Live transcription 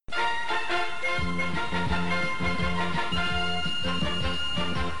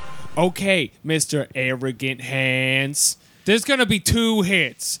Okay, Mr. Arrogant Hands. There's gonna be 2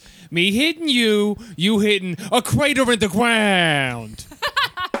 hits. Me hitting you, you hitting a crater in the ground.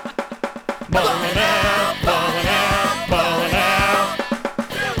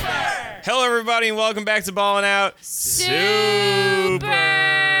 Hello, everybody, and welcome back to Ballin' Out Super.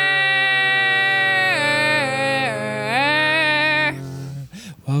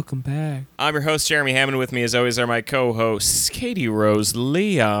 Welcome back. I'm your host, Jeremy Hammond. With me, as always, are my co-hosts, Katie Rose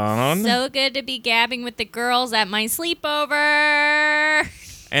Leon. So good to be gabbing with the girls at my sleepover.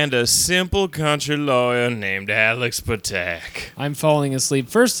 And a simple country lawyer named Alex Patak. I'm falling asleep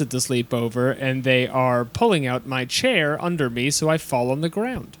first at the sleepover, and they are pulling out my chair under me so I fall on the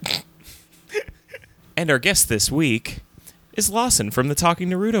ground. And our guest this week is Lawson from the Talking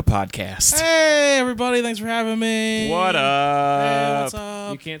Naruto podcast. Hey, everybody. Thanks for having me. What up? Hey, what's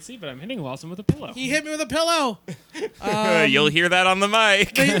up? You can't see, but I'm hitting Lawson with a pillow. He hit me with a pillow. You'll hear that on the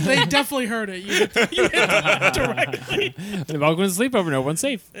mic. They definitely heard it. You hit it directly. Welcome to the sleepover. No one's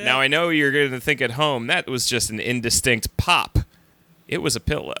safe. Now, I know you're going to think at home, that was just an indistinct pop. It was a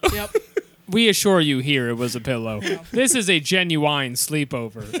pillow. Yep. We assure you here it was a pillow. This is a genuine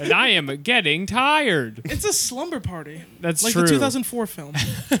sleepover, and I am getting tired. It's a slumber party. That's like true. the 2004 film.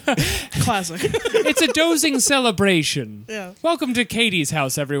 Classic. It's a dozing celebration. Yeah. Welcome to Katie's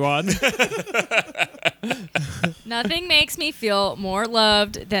house, everyone. Nothing makes me feel more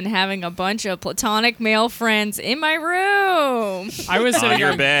loved than having a bunch of platonic male friends in my room. I was On sitting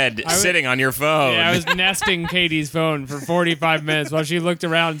your bed, sitting on your phone. Yeah, I was nesting Katie's phone for 45 minutes while she looked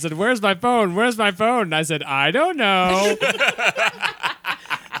around and said, "Where's my phone? Where's my phone?" And I said, "I don't know."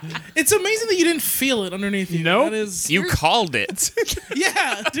 It's amazing that you didn't feel it underneath you. Nope. That is, You called it.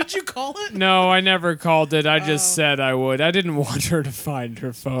 yeah. Did you call it? No, I never called it. I just said I would. I didn't want her to find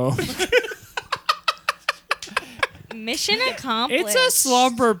her phone. Mission accomplished. It's a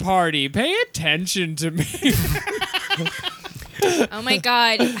slumber party. Pay attention to me. Oh my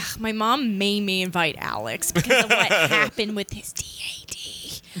god. My mom made me invite Alex because of what happened with his DAD.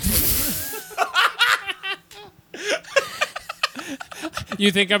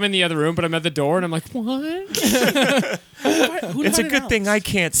 You think I'm in the other room, but I'm at the door, and I'm like, what? Who It's a invited good thing I Alex?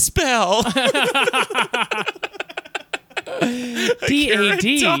 can't spell. DAD?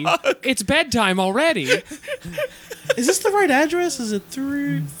 It's bedtime already. Is this the right address? Is it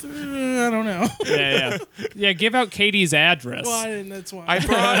three? I don't know. Yeah, give out Katie's address. Well, I didn't. That's why.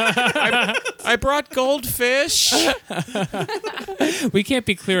 I brought goldfish. We can't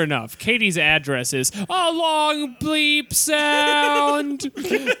be clear enough. Katie's address is a long bleep sound.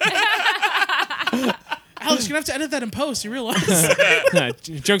 Alex, you're gonna have to edit that in post. You realize?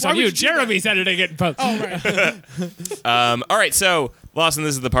 Joke's Why on would you. you do Jeremy's editing it in post. Oh right. All right, so, Lawson,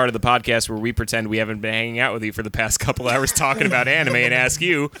 this is the part of the podcast where we pretend we haven't been hanging out with you for the past couple hours talking about anime and ask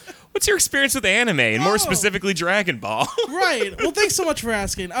you, what's your experience with anime, and more Oh. specifically Dragon Ball? Right. Well, thanks so much for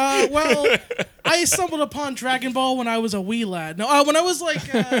asking. Well, I stumbled upon Dragon Ball when I was a wee lad. No, when I was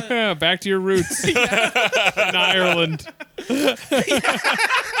like. Back to your roots in Ireland.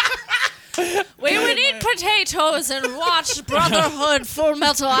 We would eat potatoes and watch Brotherhood Full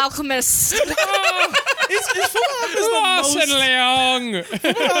Metal Alchemist. Lawson Leong.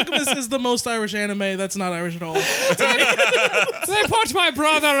 Full Alchemist is the most Irish anime that's not Irish at all. They put my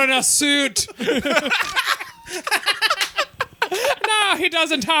brother in a suit. No, he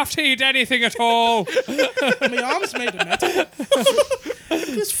doesn't have to eat anything at all. My arm's made of metal. Look at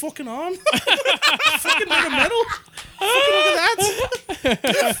this fucking arm. Fucking made of metal. Fucking look at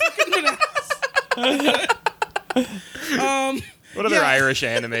that. Fucking made of- What other Irish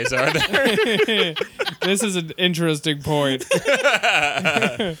animes are there? This is an interesting point.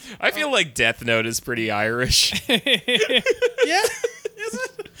 I feel like Death Note is pretty Irish. Yeah? Is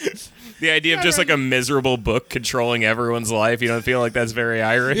it? The idea of just like a miserable book controlling everyone's life, you don't feel like that's very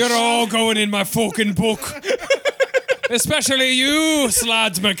Irish? You're all going in my fucking book. Especially you,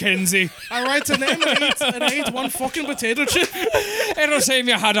 Slads Mackenzie. I write a name and I ate one fucking potato chip. It'll seem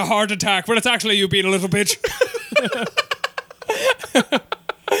you had a heart attack, but it's actually you being a little bitch.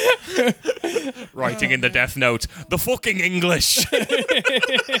 Writing in the Death Note, the fucking English.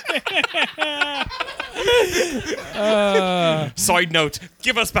 Side note,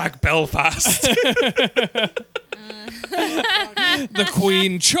 give us back Belfast. The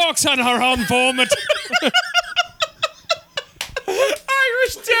Queen chokes on her own vomit.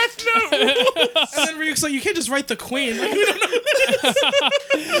 Irish Death Note. And then Ryuk's like, you can't just write the queen. Like, we don't know this.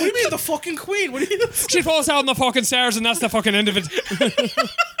 What do you mean the fucking queen? What do you mean? She falls down the fucking stairs and that's the fucking end of it.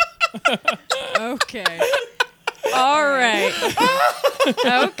 Okay. All right.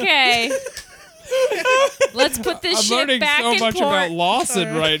 Okay. Let's put this I'm shit learning back so in much port. about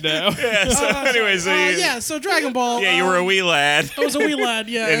Lawson right now. Yeah. So anyway, so you, yeah, so Dragon Ball. you were a wee lad I was a wee lad,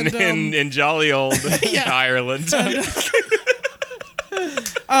 yeah. in jolly old Ireland.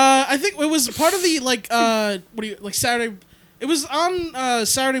 I think it was part of the Saturday. It was on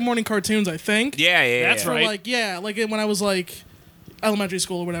Saturday morning cartoons, I think. Yeah. That's For right. when I was like elementary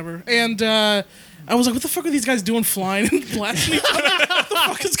school or whatever, and I was like, "What the fuck are these guys doing, flying and blasting each other? What the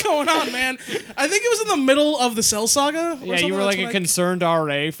fuck is going on, man?" I think it was in the middle of the Cell Saga. Yeah, you were like a concerned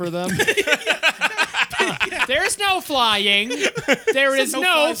RA for them. There's no flying. There is no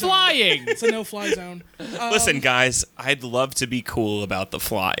no-fly zone. flying. It's a no-fly zone. Listen, guys, I'd love to be cool about the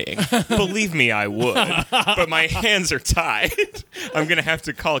flying. Believe me, I would. But my hands are tied. I'm going to have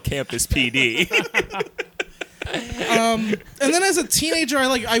to call Campus PD. And then as a teenager,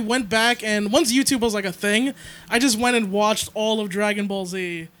 I went back, and once YouTube was like a thing, I just went and watched all of Dragon Ball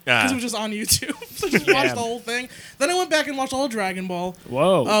Z because it was just on YouTube. So I just watched the whole thing. Then I went back and watched all of Dragon Ball,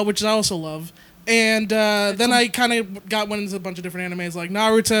 Whoa. which I also love. And then I kind of went into a bunch of different animes like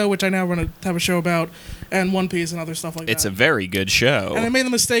Naruto, which I now want to have a show about, and One Piece and other stuff like It's that. a very good show. And I made the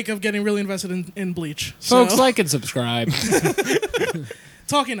mistake of getting really invested in Bleach. So, Folks, like and subscribe.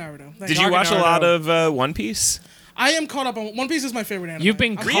 talking Naruto. Did you watch a lot of One Piece? I am caught up on One Piece. Is my favorite anime. You've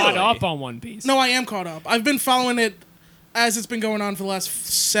been I'm caught Really? up on One Piece. No, I am caught up. I've been following it as it's been going on for the last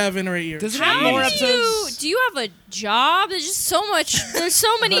 7 or 8 years. Does it How have more do episodes? do you have a job? There's just so much. There's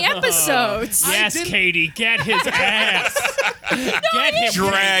so many episodes. Yes, didn't- Katie, get his ass. Get him.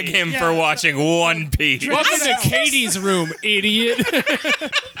 Drag him Yeah. for watching One Piece. Welcome to Katie's room, idiot.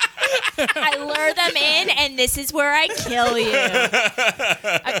 I lure them in, and this is where I kill you.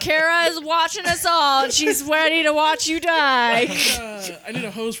 Akira is watching us all, and she's ready to watch you die. I need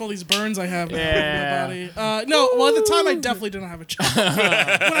a hose for all these burns I have now Yeah. in my body. No, well, at the time, I definitely didn't have a job.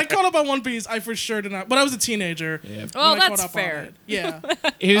 When I caught up on One Piece, I for sure did not. But I was a teenager. Yeah. Well, when I caught that's up on fair. it. Yeah.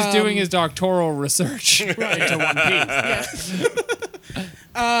 He was doing his doctoral research into One Piece.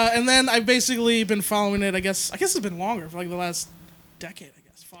 And then I've basically been following it, I guess it's been longer, for like the last decade, I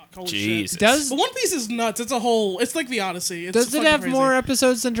guess. Fuck, holy Jesus. shit. Does But One Piece is nuts. It's like the Odyssey. It's does it fucking have crazy. more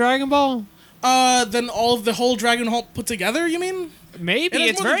episodes than Dragon Ball? Than all of the whole Dragon Ball put together, you mean? Maybe It has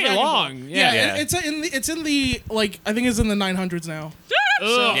it's more than very Dragon Ball. long. Yeah. Yeah. It's in the like I think it's in the 900s now.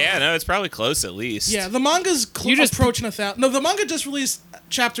 Ugh. Yeah, no, it's probably close at least. Yeah, the manga's You just- approaching 1,000. No, the manga just released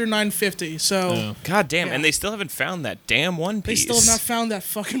chapter 950, so God damn, Yeah. and they still haven't found that damn One they Piece. still have not found that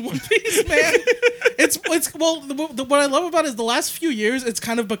fucking One Piece, man. What I love about it is the last few years, it's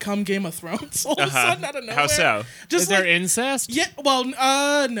kind of become Game of Thrones all of a sudden out of nowhere. How so? Just Is there like, incest? yeah, well,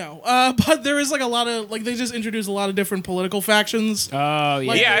 no, but there is like a lot of like they just introduced a lot of different political factions. Oh, yeah.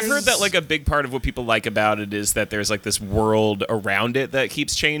 Like, Yeah, I've there's- heard that like a big part of what people like about it is that there's like this world around it that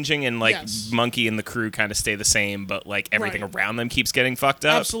keeps changing, and like Yes. Monkey and the crew kind of stay the same, but like everything Right. around them keeps getting fucked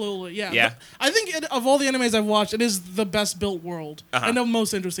up. Absolutely, yeah. Yeah. I think of all the animes I've watched, it is the best built world Uh-huh. and the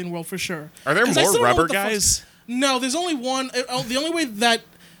most interesting world for sure. Are there 'Cause I more still don't know rubber what the fuck's- guys? No, there's only one. The only way that.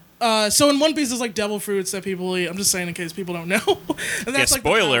 So in One Piece, there's like devil fruits that people eat. I'm just saying in case people don't know. And Yeah, like the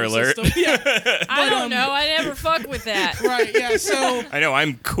spoiler power alert. system. Yeah, I don't um, know. I never fuck with that. right. Yeah. So I know,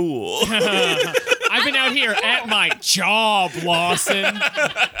 I'm cool. I've been out here at my job, Lawson.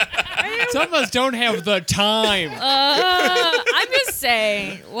 Some of us don't have the time. I'm just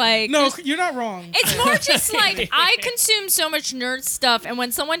saying, like, no, just- you're not wrong. it's more just like I consume so much nerd stuff, and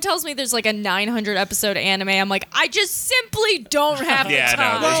when someone tells me there's like a 900 episode anime, I'm like, I just simply don't have Yeah, the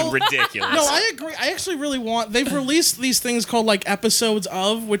time. no, Well, that's ridiculous. No, I agree. I actually really want. They've released these things called like episodes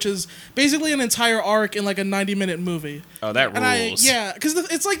of, which is basically an entire arc in like a 90-minute movie. Oh, that rules. And because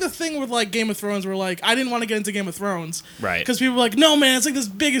it's like the thing with like Game of Thrones, where like I didn't want to get into Game of Thrones, Right. Because people were like, no man, it's like this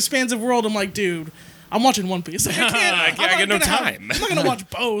big expansive world. I'm like, dude, I'm watching One Piece. Like, I can't. I I'm got not no gonna have- time. I'm not gonna watch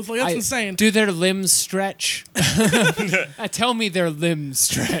both. Like that's insane. Do their limbs stretch? Tell me their limbs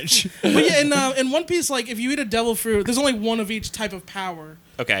stretch. But yeah, in One Piece, like if you eat a devil fruit, there's only one of each type of power.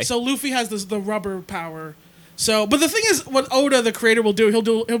 Okay. So Luffy has the rubber power. So, but the thing is, what Oda, the creator, will do,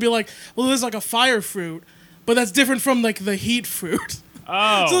 he'll be like, well, there's like a fire fruit, but that's different from like the heat fruit.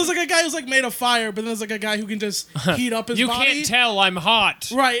 Oh. So there's like a guy who's like made of fire, but then there's like a guy who can just heat up his You body. can't tell I'm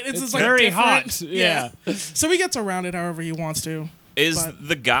hot. Right, it's just, like very different. hot. Yeah. So he gets around it however he wants to. Is but-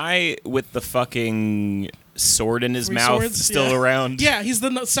 the guy with the fucking sword in his Three mouth swords? still Yeah. around? Yeah, he's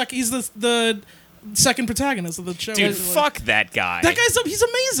the second protagonist of the show. Dude, basically. fuck that guy. That guy's he's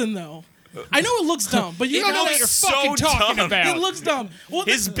amazing though. I know it looks dumb, but you You don't know what you're so fucking talking dumb. about. it looks dumb. Well,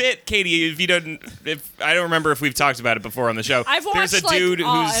 His bit, Katie, if I don't remember if we've talked about it before on the show. I've There's a watched, like, dude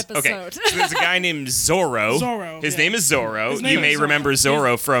all who's okay. episodes. So there's a guy named Zorro. Zorro, His yeah. name is Zorro. His name You is may Zorro. remember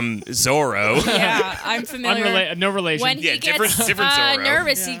Zorro from Zorro. Yeah, I'm familiar. No relation. When he Yeah, gets different Zorro.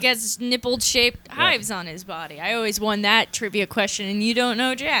 nervous, he Yeah. gets nipple-shaped hives on his body. I always won that trivia question, and you don't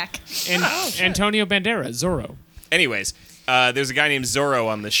know Jack. and Antonio Banderas, Zorro. Anyways, there's a guy named Zorro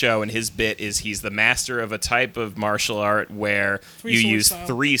on the show, and his bit is he's the master of a type of martial art where you Three-sword use style.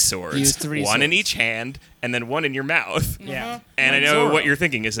 3 swords, Use 3 one in swords. each hand, and then one in your mouth. Yeah. And I Like know Zorro. what you're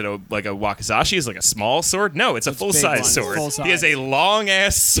thinking. Is it like a wakizashi? Is it like a small sword? No, it's a big full-size one. sword. Full He has size. a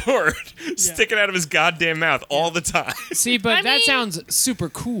long-ass sword sticking out of his goddamn mouth all the time. See, but I that mean- sounds super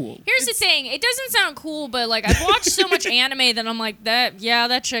cool. Here's the thing: it doesn't sound cool, but like I've watched so much anime that I'm like, that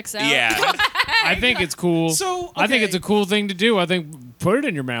checks out. Yeah. I think it's cool. So, I think okay. it's a cool thing to do. I think put it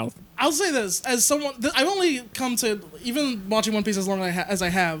in your mouth. I'll say this as someone. I've only come to even watching One Piece as long as I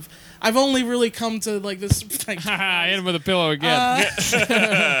have. I've only really come to like this. Thank you. I hit him with a pillow again.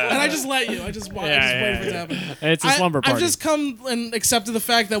 And I just let you. I just wait for it to happen. It's a slumber party. I've just come and accepted the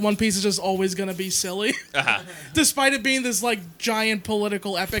fact that One Piece is just always gonna be silly, despite it being this like giant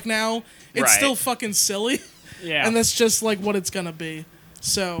political epic. Now it's Right. still fucking silly, yeah. and that's just like what it's gonna be.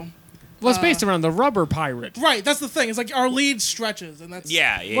 So well, it's based around the rubber pirate. right, that's the thing. It's like our lead stretches, and that's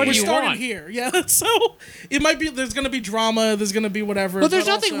Yeah. What We're do you starting want? here, yeah. So it might be there's gonna be drama. There's gonna be whatever. But there's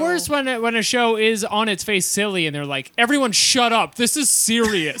but nothing also- worse when a show is on its face silly and they're like, everyone shut up. This is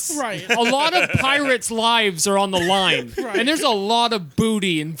serious. Right. A lot of pirates' lives are on the line. Right. And there's a lot of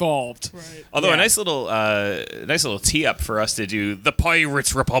booty involved. Right. Although Yeah. a nice little tee up for us to do the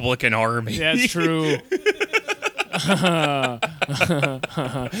Pirates Republican Army. That's true.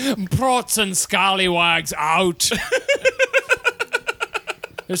 Prots and scallywags out.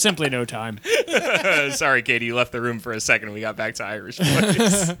 There's simply no time. Sorry, Katie, you left the room for a second and we got back to Irish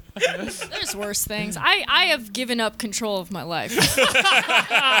voice. There's worse things. I have given up control of my life.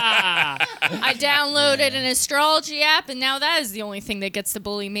 I downloaded an astrology app, and now that is the only thing that gets to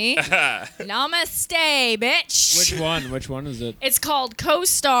bully me. Namaste, bitch. Which one is it? It's called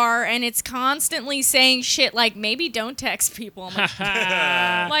CoStar, and it's constantly saying shit like, maybe don't text people.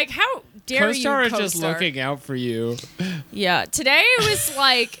 I'm like, how dare you, CoStar CoStar? is just looking out for you. Yeah, today it was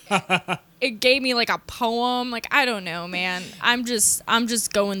like, it gave me like a poem. Like, I don't know, man. I'm just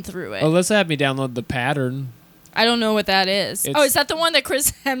going through it. Alyssa had me download The Pattern. I don't know what that is. It's- Oh, is that the one that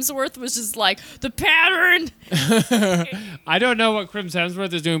Chris Hemsworth was just like, the pattern? I don't know what Chris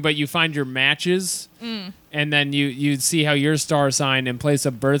Hemsworth is doing, but you find your matches, and then you see how your star sign and place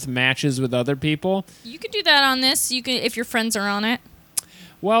of birth matches with other people. You can do that on this. You can, if your friends are on it.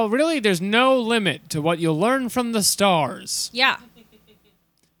 Well, really, there's no limit to what you'll learn from the stars. Yeah.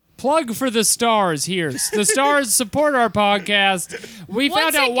 Plug for the stars here. The stars support our podcast. We Once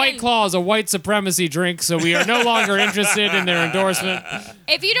found out again- White Claw is a white supremacy drink, so we are no longer interested in their endorsement.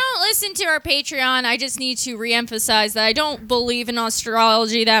 If you don't listen to our Patreon, I just need to reemphasize that I don't believe in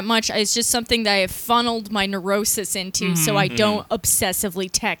astrology that much. It's just something that I have funneled my neurosis into so I don't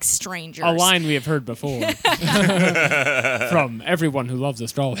obsessively text strangers. A line we have heard before from everyone who loves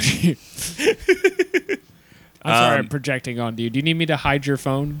astrology. I'm sorry, I'm projecting onto you. Do you need me to hide your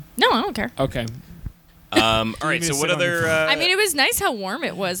phone? No, I don't care. Okay. All right, me so to what sit on your other... I mean, it was nice how warm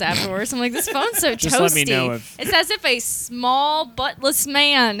it was afterwards. I'm like, this phone's so Just toasty. let me know if- It's as if a small buttless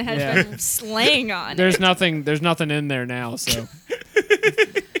man had Yeah. been slaying on it. There's nothing in there now, so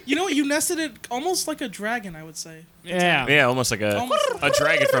You know what? You nested it almost like a dragon, I would say. yeah. yeah, almost like a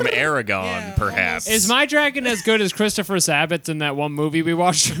dragon from Aragon, Yeah, perhaps. Is my dragon as good as Christopher Sabat's in that one movie we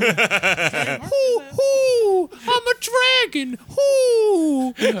watched? Hoo, I'm a dragon.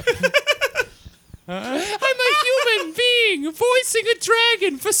 Hoo. I'm a human being voicing a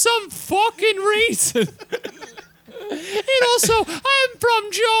dragon for some fucking reason. And also, I'm from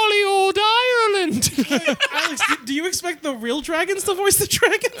jolly old Ireland. Alex, do you expect the real dragons to voice the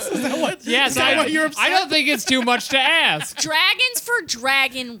dragons? Is that what? Yes, is that what you're I upset? don't think it's too much to ask. Dragons for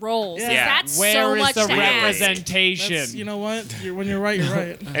dragon roles. Yeah. That's Where so is much the to ask. representation? That's, you know what? When you're right, you're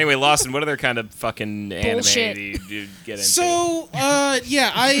right. Anyway, Lawson, what other kind of fucking anime Bullshit. do you get into? So,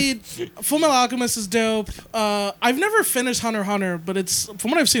 Full Metal Alchemist is dope. I've never finished Hunter x Hunter, but it's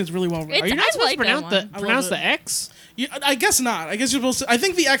from what I've seen, it's really well written. Are you not I supposed like to pronounce that one. pronounce it. the X? I guess not. I guess you're supposed to. I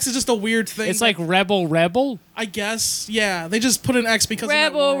think the X is just a weird thing. It's like rebel. I guess, yeah. They just put an X because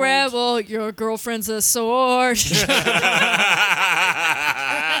Rebel, of that world. rebel, your girlfriend's a sword.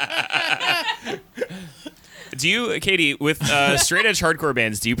 Do you, Katie, with straight edge hardcore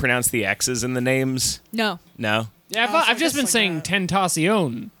bands, do you pronounce the X's in the names? No. No? Yeah, so I I've just guess been like saying that.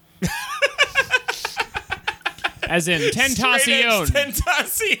 Tentacion. As in Tentacion.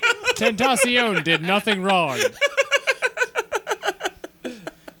 Tentacion. Tentacion did nothing wrong.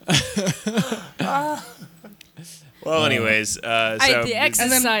 Well, anyways, The X And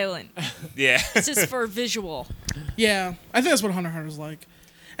is then- silent. yeah. It's just for visual. Yeah, I think that's what Hunter x Hunter's like.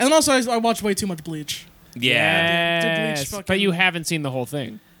 And then also, I watch way too much Bleach. Yeah. Did Bleach Yes, fucking- but you haven't seen the whole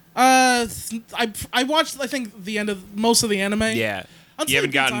thing. I watched, I think, the end of most of the anime. Yeah. Until You haven't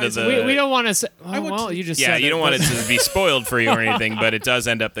it gotten to gets the. We don't want to say. Oh, would- well, you just Yeah, said you don't want it but- to be spoiled for you or anything, but it does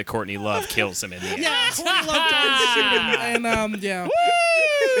end up that Courtney Love kills him in the end. Yeah, Courtney Love dies, and yeah,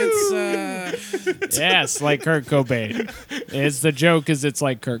 it's Yes, like Kurt Cobain. The joke is it's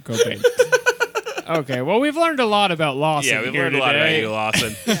like Kurt Cobain. Okay, well, we've learned a lot about Lawson. Yeah, we've here learned a lot about today. you,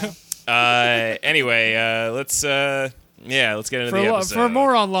 Lawson. Anyway, let's get into the episode. For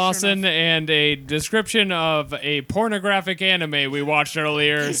more on Lawson and a description of a pornographic anime we watched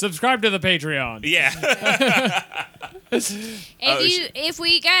earlier, subscribe to the Patreon. Yeah. If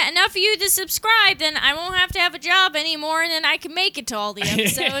we get enough of you to subscribe, then I won't have to have a job anymore, and then I can make it to all the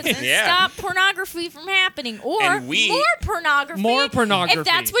episodes and Yeah. stop pornography from happening, or And more pornography. More pornography. if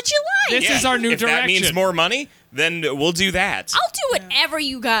that's what you like. This Yeah. is our new if that means direction. more money, then we'll do that. I'll do whatever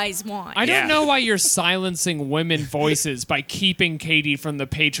you guys want. I don't Yeah. know why you're silencing women voices by keeping Katie from the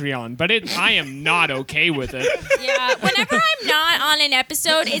Patreon, but I am not okay with it. Yeah, whenever I'm not on an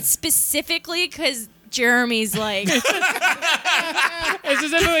episode, it's specifically because Jeremy's like, It's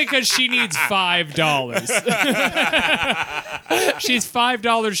specifically because she needs $5. She's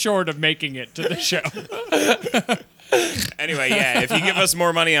 $5 short of making it to the show. Anyway, yeah, if you give us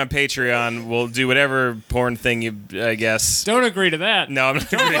more money on Patreon, we'll do whatever porn thing you, I guess. Don't agree to that. No, I'm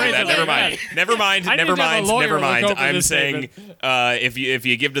not agreeing with that. Never mind. Never mind. I Never need to have a mind. lawyer Never look mind. over I'm this saying if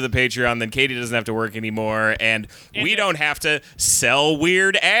you give to the Patreon, then Katie doesn't have to work anymore, and we don't have to sell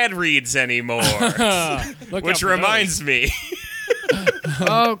weird ad reads anymore. Look out Which for reminds me.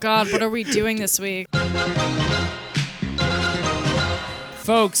 oh God, what are we doing this week?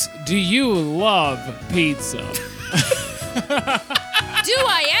 Folks, do you love pizza? Do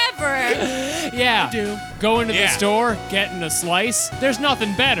I ever? Yeah. do. Going to the Yeah. store, getting a slice. There's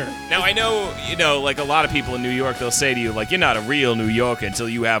nothing better. Now, I know, like a lot of people in New York, they'll say to you, like, you're not a real New Yorker until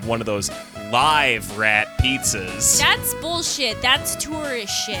you have one of those live rat pizzas. That's bullshit. That's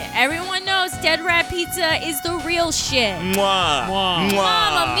tourist shit. Everyone knows Dead Rat Pizza is the real shit. Mwah. Mwah. Mwah.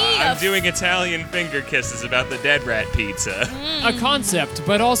 Mamma mia. I'm doing Italian finger kisses about the dead rat pizza. A concept,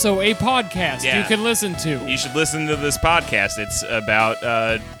 but also a podcast Yeah. you can listen to. You should listen to this podcast. It's about,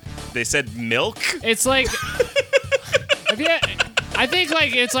 they said milk? It's like, I think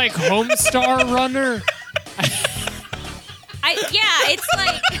like it's like Homestar Runner. It's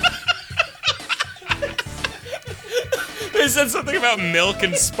like They said something about milk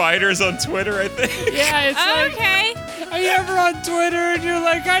and spiders on Twitter, I think. Yeah, it's like, okay. are you ever on Twitter and you're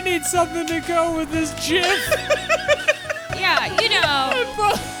like, I need something to go with this GIF? Yeah, you know,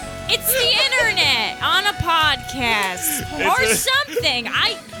 it's the internet on a podcast or a- something.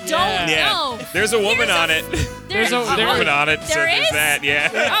 I don't know. There's a woman There's on a- it. There's a- There's a woman on it, so there there's is? that, yeah.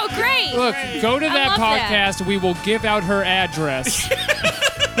 Oh, great. Look, go to I that love that. podcast. We will give out her address.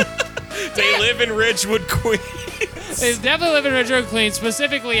 They live in Ridgewood, Queens. It's definitely living in Richard Clean,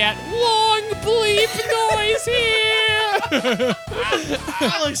 specifically at Long Bleep Noise here.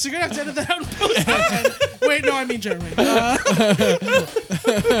 Alex, you're gonna have to edit that out and post that. Wait, no, I mean Jeremy.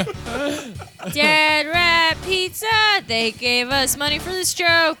 Dead Rat Pizza. They gave us money for this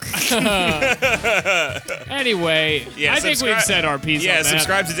joke. Anyway, Yeah, I think subscribe- we've said our piece Yeah, on that.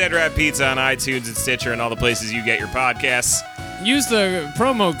 subscribe to Dead Rat Pizza on iTunes and Stitcher and all the places you get your podcasts. Use the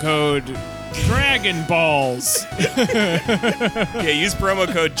promo code Dragon Balls. Yeah, use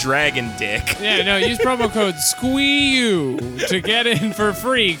promo code Dragon Dick. Yeah, no, use promo code SQUEEU to get in for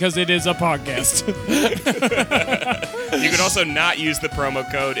free because it is a podcast. You can also not use the promo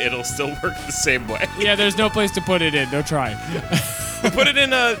code; it'll still work the same way. Yeah, there's no place to put it in. Don't try. Put it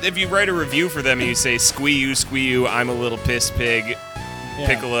in if you write a review for them and you say "Squee-you, I'm a little piss pig, Yeah.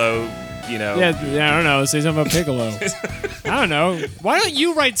 Piccolo," you know. Yeah, I don't know. Say something about Piccolo. I don't know. Why don't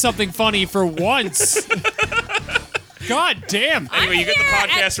you write something funny for once? God damn. Anyway, you get the here at-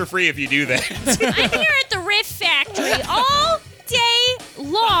 podcast for free if you do that. I'm here at the Riff Factory all day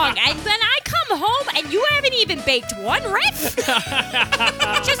long, and then I come home and you haven't even baked one riff.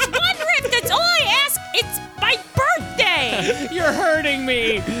 Just one riff. That's all I ask. It's my birthday. You're hurting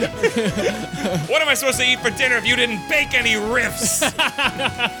me. What am I supposed to eat for dinner if you didn't bake any riffs?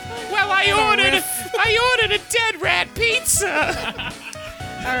 Well, I ordered a dead rat pizza.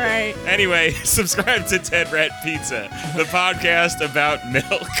 All right. Anyway, subscribe to Dead Rat Pizza, the podcast about milk.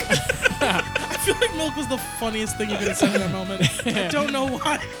 I feel like milk was the funniest thing you could have said in that moment. I don't know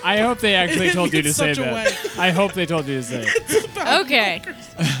why. I hope they actually It told you to in say such a that. way. I hope they told you to say it. Okay.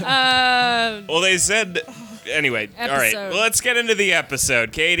 Well, they said... Anyway, all right. Episode. Well, let's get into the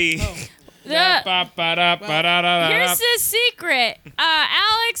episode. Katie. Here's the secret.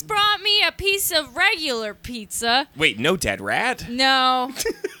 Alex brought me a piece of regular pizza. Wait, no Dead Rat? No.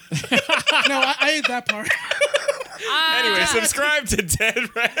 No, I ate that part. Anyway, subscribe to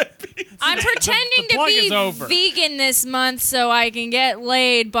Dead Rat Pizza. I'm pretending The to plug be is over. vegan this month so I can get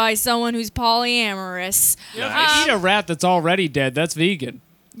laid by someone who's polyamorous. Nice. Eat a rat that's already dead. That's vegan.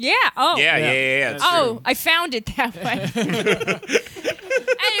 Yeah. Oh. Yeah. That's Oh, I found it that way.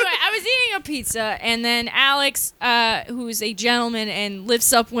 Anyway, I was eating a pizza, and then Alex, who's a gentleman and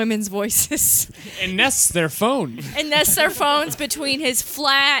lifts up women's voices, And nests their phone. and nests their phones between his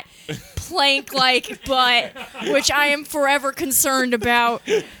flat, plank-like butt, which I am forever concerned about.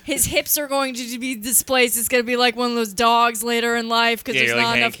 His hips are going to be displaced. It's going to be like one of those dogs later in life because Yeah, there's you're not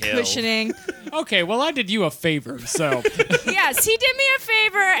like enough Hank Hill. cushioning. Okay, well, I did you a favor, so. Yes, he did me a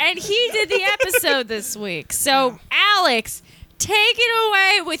favor, and he did the episode this week. So, Alex, take it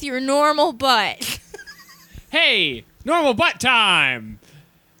away with your normal butt. Hey, normal butt time.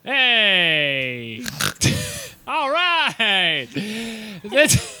 Hey. All right.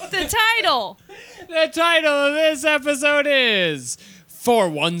 The title. The title of this episode is For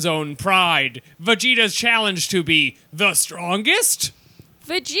One's Own Pride, Vegeta's challenge to be the strongest.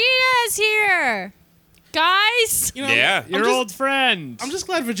 Vegeta's here. Guys, You know, Yeah. Your I'm just, old friend. I'm just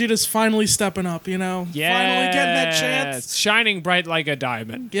glad Vegeta's finally stepping up, you know? Yes. Finally getting that chance. Shining bright like a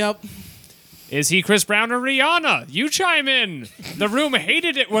diamond. Yep. Is he Chris Brown or Rihanna? You chime in. The room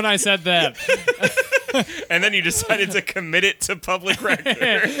hated it when I said that. And then you decided to commit it to public record.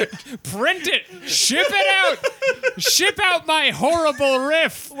 Print it. Ship it out. Ship out my horrible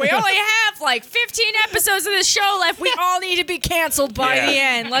riff. we only have like 15 episodes of this show left. We all need to be canceled by Yeah. the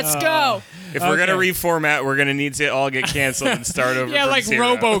end. Let's go. If we're gonna Okay. reformat, we're gonna need to all get canceled and start over. Yeah, from like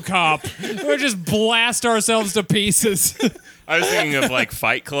zero. RoboCop. We'll just blast ourselves to pieces. I was thinking of like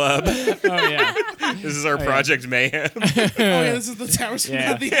Fight Club. Oh, yeah. This is our Project Mayhem. Oh, yeah, this is the tower screen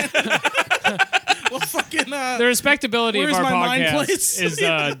Yeah. at the end. Well, fucking, The respectability of Where's our my mind podcast place? is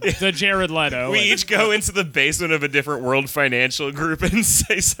the Jared Leto. We each go into the basement of a different World Financial Group and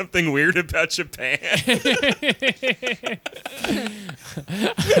say something weird about Japan.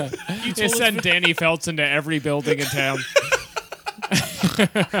 You send Danny Feltz into every building in town.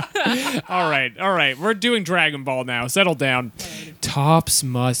 all right. We're doing Dragon Ball now. Settle down. Top's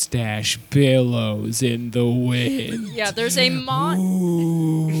mustache billows in the wind. Yeah, there's a mon.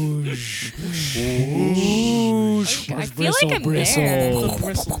 Whoosh. Whoosh. I feel like I'm there. the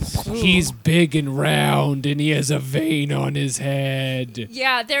bristles. He's big and round, and he has a vein on his head.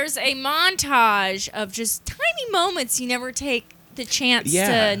 Yeah, there's a montage of just tiny moments you never take the chance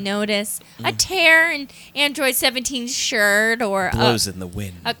Yeah. to notice. A tear in Android 17's shirt, or in the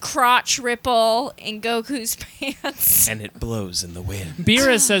wind. a crotch ripple in Goku's pants. And it blows in the wind.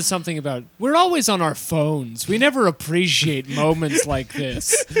 Bira says something about, we're always on our phones. We never appreciate moments like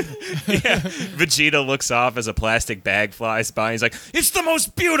this. Vegeta looks off as a plastic bag flies by. He's like, "It's the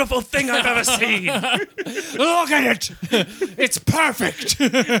most beautiful thing I've ever seen." Look at it! It's perfect!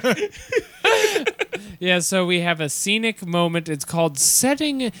 Yeah, so we have a scenic moment. It's called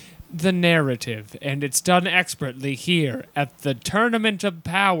Setting the Narrative, and it's done expertly here at the Tournament of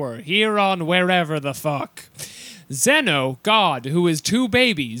Power, here on Wherever the Fuck. Zeno, God, who is two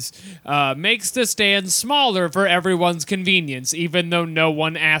babies, makes the stand smaller for everyone's convenience, even though no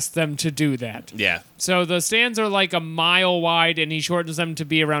one asked them to do that. Yeah. So the stands are like a mile wide, and he shortens them to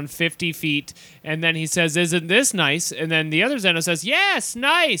be around 50 feet. And then he says, "Isn't this nice?" And then the other Zeno says, "Yes,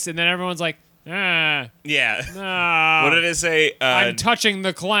 nice." And then everyone's like, Yeah. "Ah, What did it say? I'm touching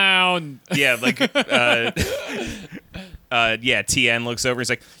the clown." Yeah, like, TN looks over. He's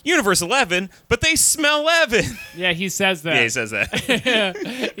like, "Universe 11, but they smell 11." Yeah, he says that. Yeah, he says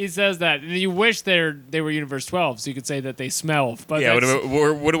that. He says that. And you wish they were Universe 12, so you could say that they smell. But Yeah, that's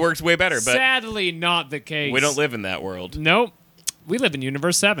would have worked way better, but sadly not the case. we don't live in that world. Nope. We live in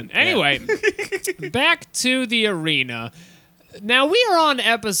Universe 7. Anyway, back to the arena. Now, we are on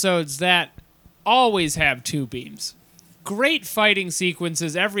episodes that always have two beams. Great fighting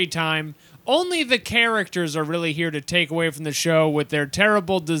sequences every time. Only the characters are really here to take away from the show with their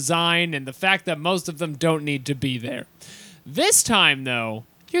terrible design and the fact that most of them don't need to be there. This time, though,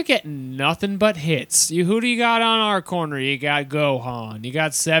 you're getting nothing but hits. Who do you got on our corner? You got Gohan, you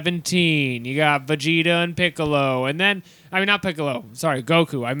got 17, you got Vegeta and Piccolo, and then, not Piccolo, sorry,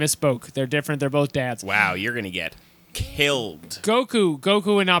 Goku, I misspoke. They're different, they're both dads. Wow, you're going to get killed.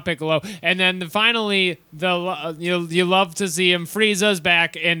 Goku and not Piccolo. And then finally, you love to see him. Frieza's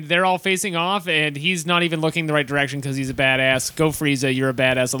back, and they're all facing off, and he's not even looking the right direction because he's a badass. Go Frieza, you're a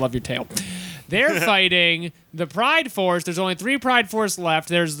badass. I love your tail. They're fighting the Pride Force. There's only 3 Pride Force left.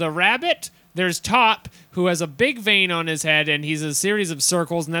 There's the Rabbit. There's Top, who has a big vein on his head, and he's a series of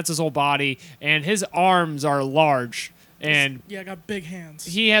circles, and that's his whole body. And his arms are large. And I got big hands.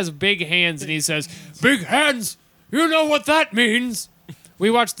 he has big hands, and he says, "Big hands! You know what that means." We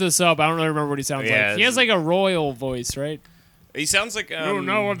watched the sub. I don't really remember what he sounds like. He has like a royal voice, right? He sounds like... You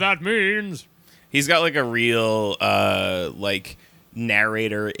know what that means. He's got like a real,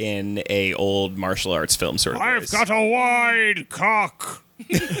 narrator in a old martial arts film sort of I've voice. got a wide cock.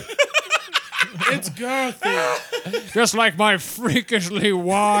 It's girthy. Just like my freakishly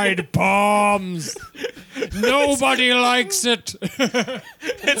wide palms. Nobody likes it.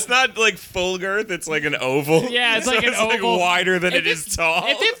 It's not like full girth, it's like an oval. Yeah, it's So like an oval. Like wider than If it is tall.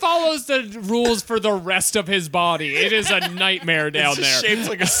 If it follows the rules for the rest of his body, it is a nightmare down It's just there. shaped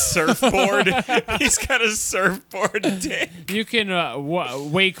like a surfboard. He's got a surfboard dick. You can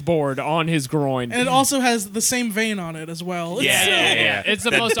wakeboard on his groin. And it also has the same vein on it as well. Yeah. It's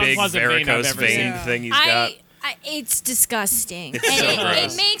the That most big unpleasant vein I've varicose ever vein seen. Yeah. thing he's got. It's disgusting. It's and so it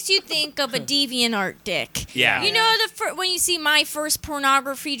gross. makes you think of a DeviantArt dick. Yeah. You know, when you see my first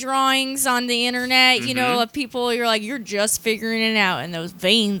pornography drawings on the internet, you know, of people, you're like, you're just figuring it out. And those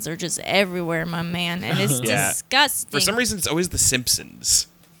veins are just everywhere, my man. And it's Yeah. disgusting. For some reason, it's always The Simpsons.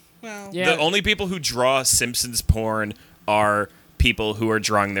 Well, Yeah. The only people who draw Simpsons porn are people who are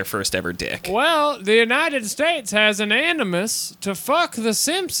drawing their first ever dick. Well, the United States has an animus to fuck the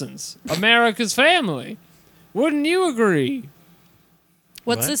Simpsons, America's family. Wouldn't you agree?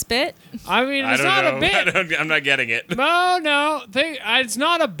 What's this bit? I mean, I it's don't not know. a bit. I'm not getting it. No. It's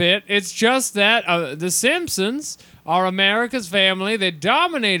not a bit. It's just that the Simpsons are America's family. They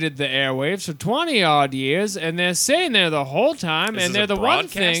dominated the airwaves for 20-odd years, and they're sitting there the whole time, Is and this they're a the one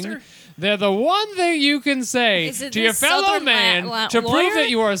thing... broadcaster? They're the one thing you can say Is it to your this fellow Southern man to prove lawyer? that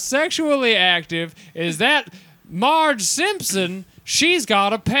you are sexually active is that Marge Simpson, she's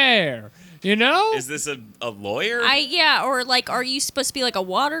got a pair. You know? Is this a lawyer? Or like, are you supposed to be like a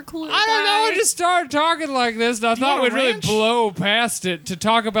water cooler I don't know. I guy? just started talking like this, and I thought want we'd a really ranch? blow past it to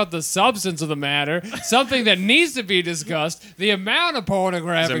talk about the substance of the matter, something that needs to be discussed, the amount of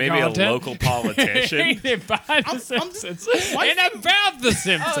pornographic so maybe content. a local politician. Hated by the Simpsons. why and about the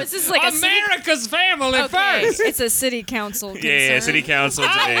Simpsons. Oh, is this like a city- America's family Okay, first. it's a city council concern. yeah, city council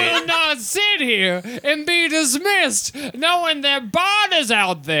I debate. will not sit here and be dismissed knowing that Bart is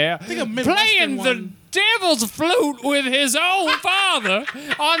out there a Midwestern playing the one. devil's flute with his own father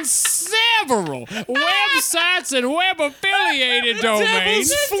on several websites and web-affiliated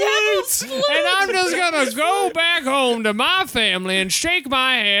domains. And I'm just going to go back home to my family and shake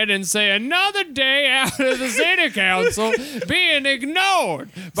my head and say another day out of the city council being ignored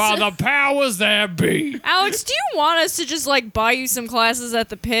by the powers that be. Alex, do you want us to just like buy you some classes at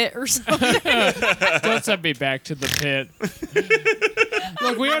the pit or something? Don't send me back to the pit.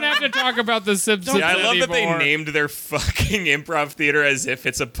 Look, we don't have to talk about the Simpsons Yeah, I love that they anymore. named their fucking improv theater as if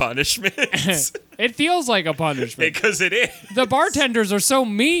it's a punishment. It feels like a punishment. Because it is. The bartenders are so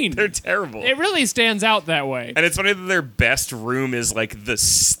mean. They're terrible. It really stands out that way. And it's funny that their best room is like the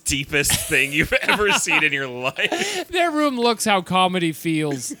steepest thing you've ever seen in your life. Their room looks how comedy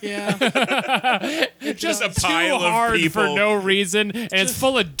feels. Yeah. Just a Too pile of hard people. for no reason, and it's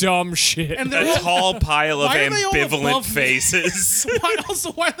full of dumb shit. And A they're all, tall pile of Why are they all ambivalent above me? faces.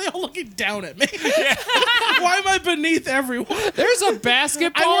 why are they all looking down at me? Why am I beneath everyone? There's a I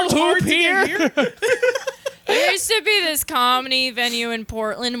basketball worked hard hoop to get here. There used to be this comedy venue in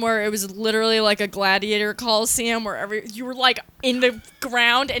Portland where it was literally like a gladiator coliseum where you were like in the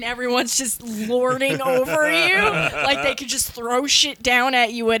ground and everyone's just lording over you. Like they could just throw shit down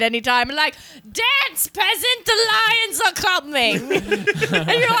at you at any time. And like, dance, peasant, the lions are coming.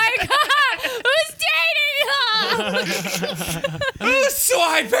 And you're like, who's dating her? Who's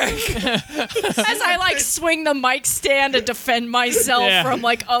swiping? As I like swing the mic stand to defend myself Yeah. from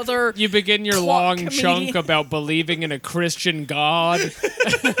like other. You begin your Clock long comedian. chunk about believing in a Christian God.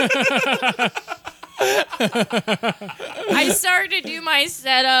 I started to do my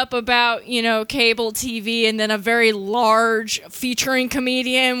setup about, cable TV, and then a very large featuring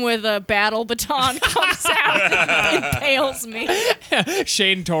comedian with a battle baton comes out and impales me.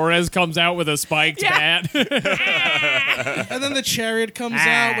 Shane Torres comes out with a spiked bat. And then the chariot comes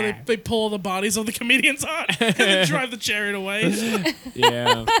out where they pull the bodies of the comedians on and they drive the chariot away.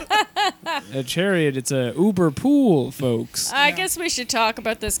 Yeah. A chariot, it's a Uber pool, folks. I guess we should talk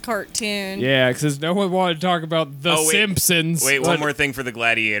about this cartoon. Yeah, because no one wanted to talk about The Simpsons. Wait, one more thing for the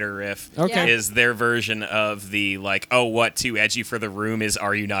Gladiator riff. Okay. Yeah. Is their version of the, like, oh, what, too edgy for the room is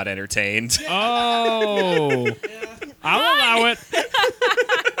Are You Not Entertained? Oh. I'll allow it.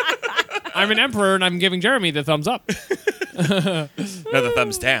 I'm an emperor, and I'm giving Jeremy the thumbs up. No, the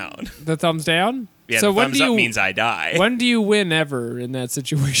thumbs down. The thumbs down? Yeah, So the when thumbs do up you- means I die. When do you win ever in that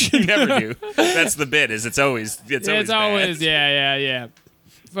situation? You never do. That's the bit, is it's always bad. Yeah.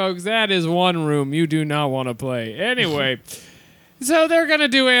 Folks, that is one room you do not want to play. Anyway, so they're going to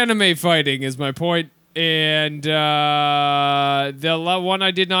do anime fighting is my point. And the one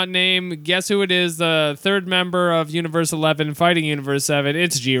I did not name, guess who it is? The third member of Universe 11 fighting Universe 7.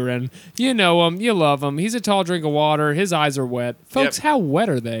 It's Jiren. You know him. You love him. He's a tall drink of water. His eyes are wet. Folks, Yep. how wet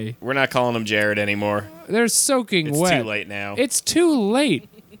are they? We're not calling him Jared anymore. They're soaking It's wet. too late now. It's too late.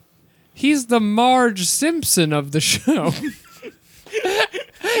 He's the Marge Simpson of the show.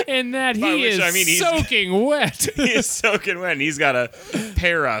 In that By he which is I mean he's- soaking wet. He's soaking wet, and he's got a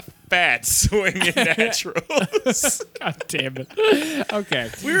pair of fat swinging naturals. God damn it. Okay.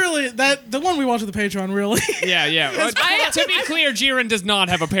 We really the one we watched at the Patreon really. Yeah. To be clear, Jiren does not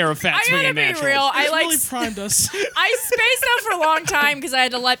have a pair of fat I gotta swinging be naturals. real. I really primed us. I spaced out for a long time because I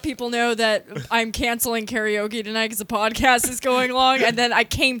had to let people know that I'm canceling karaoke tonight because the podcast is going long, and then I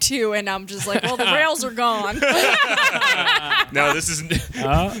came to, and I'm just like, well, the rails are gone. No, this is.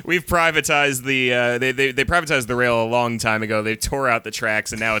 We've privatized the. They privatized the rail a long time ago. They tore out the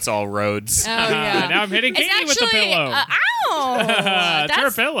tracks, and now it's all roads. Oh yeah. Now I'm hitting It's Katie with the actually, pillow. ow! It's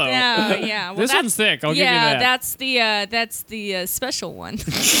her pillow. Yeah. Well, This one's thick. I'll give you yeah, that. that's the special one.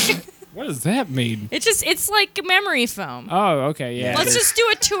 What does that mean? It's like memory foam. Oh, okay, yeah. Let's just do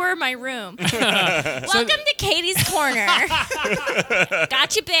a tour of my room. Welcome to Katie's Corner.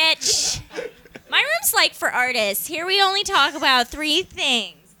 Gotcha, bitch. My room's like for artists. Here we only talk about 3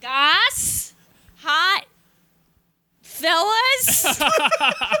 things. Goss, hot, fellas,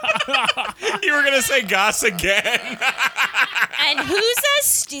 You were gonna say Goss again. and who's a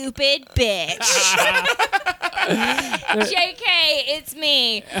stupid bitch? JK, it's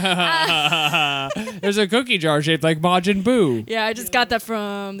me. There's a cookie jar shaped like Majin Buu. Yeah, I just got that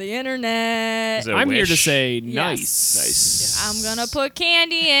from the internet. Is it- I'm here to wish. say Yes. nice. Nice. I'm gonna put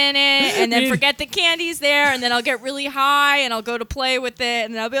candy in it and then forget the candy's there, and then I'll get really high and I'll go to play with it,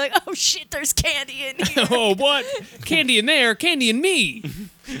 and then I'll be like, oh shit, there's candy in here. Oh, what? Candy in there, candy in me.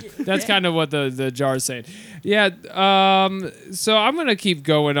 That's kind of what the jar's saying. Yeah, so I'm going to keep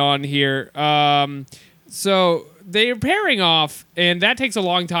going on here. So they're pairing off, and that takes a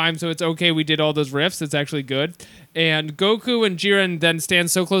long time, so it's okay we did all those riffs. It's actually good. And Goku and Jiren then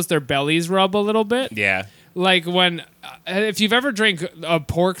stand so close their bellies rub a little bit. Yeah. Like when, if you've ever drank a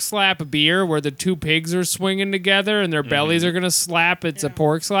pork slap beer where the 2 pigs are swinging together and their bellies are going to slap, it's a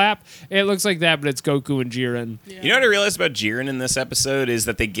pork slap. It looks like that, but it's Goku and Jiren. You know what I realized about Jiren in this episode is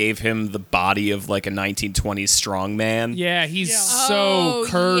that they gave him the body of like a 1920s strongman. Yeah, he's Yeah. so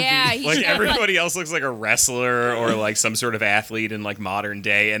curvy. Yeah, he's Like got, everybody else looks like a wrestler or like some sort of athlete in like modern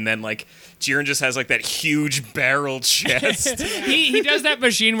day, and then like Jiren just has like that huge barrel chest. he does that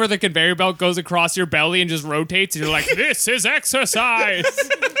machine where the conveyor belt goes across your belly and just rotates, and you're like, this is exercise.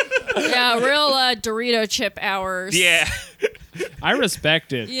 yeah, real Dorito chip hours. Yeah. I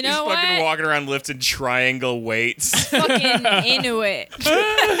respect it. You He's know fucking what? walking around lifting triangle weights. Fucking into it.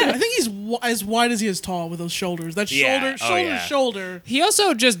 I think he's as wide as he is tall with those shoulders. That Yeah. shoulder. He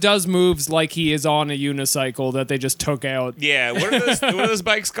also just does moves like he is on a unicycle that they just took out. Yeah, what are those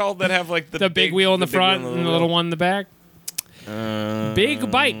bikes called that have like The big wheel in the big front wheel in and the little one in the back.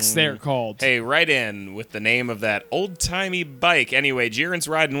 Big bikes, they're called. Hey, write in with the name of that old-timey bike. Anyway, Jiren's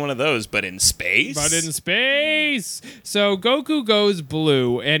riding one of those, but in space? But in space. So Goku goes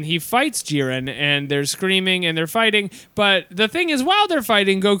blue and he fights Jiren, and they're screaming and they're fighting. But the thing is, while they're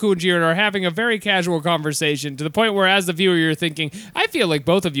fighting, Goku and Jiren are having a very casual conversation to the point where, as the viewer, you're thinking, I feel like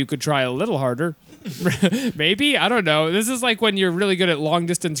both of you could try a little harder. Maybe? I don't know. This is like when you're really good at long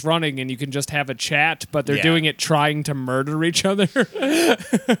distance running and you can just have a chat, but they're Yeah. doing it trying to murder each other.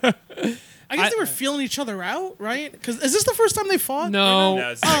 I guess they were feeling each other out, right? Because is this the first time they fought? No. No,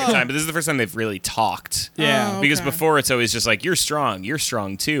 it's the second time, but this is the first time they've really talked. Yeah. Oh, Because okay. before it's always just like, you're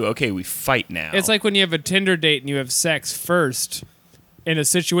strong too. Okay, we fight now. It's like when you have a Tinder date and you have sex first in a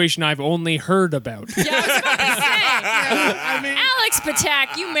situation I've only heard about. Yeah, I was about to say. I mean, Alex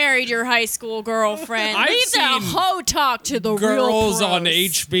Patak, you married your high school girlfriend. I've Leave that seen hoe talk to the real Girls pros. on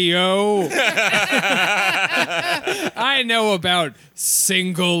HBO. I know about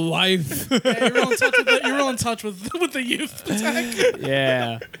single life. yeah, you're real in touch with the youth. Patak.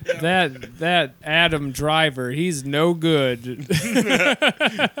 Yeah. That Adam Driver, he's no good.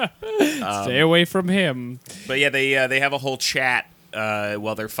 Stay away from him. But yeah, they have a whole chat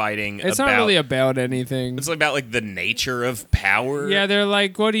while they're fighting. It's about, not really about anything. It's about like the nature of power. Yeah, they're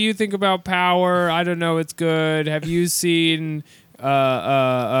like, what do you think about power? I don't know, it's good. Have you seen what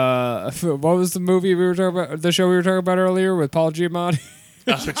was the movie we were talking about, the show we were talking about earlier with Paul Giamatti?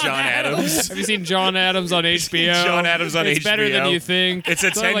 John Adams. Have you seen John Adams on HBO? John Adams on It's better than HBO. you think. It's a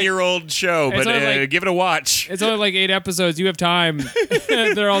only like- 10-year-old show, but only like- give it a watch. It's only like 8 episodes. You have time.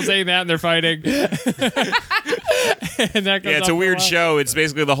 They're all saying that and they're fighting. And that goes Yeah, it's on a for weird while. show. It's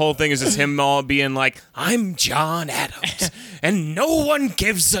basically the whole thing is just him all being like, I'm John Adams, and no one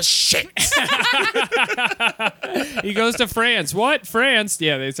gives a shit. He goes to France. What? France?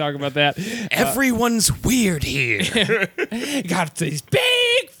 Yeah, they talk about that. Everyone's weird here. Got these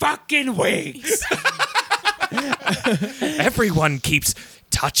big fucking wings. Everyone keeps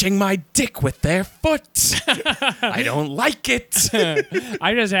touching my dick with their foot. I don't like it.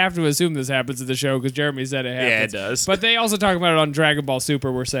 I just have to assume this happens in the show because Jeremy said it happens. Yeah, it does. But they also talk about it on Dragon Ball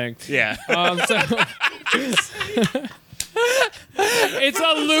Super, we're saying. Yeah. It's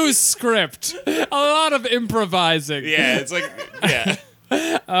a loose script. A lot of improvising. Yeah, it's like, yeah.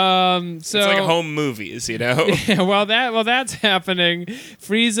 So It's like home movies, you know? while that's happening,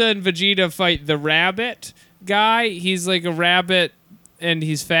 Frieza and Vegeta fight the rabbit guy. He's like a rabbit and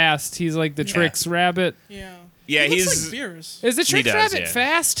he's fast. He's like the Trix rabbit. Yeah. Yeah, he looks he's- like Beerus. Is the Trix does, rabbit yeah.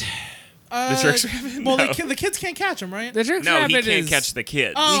 fast? The Trix rabbit? Well, No. the kids can't catch him, right? The Trix No, he rabbit can't is catch the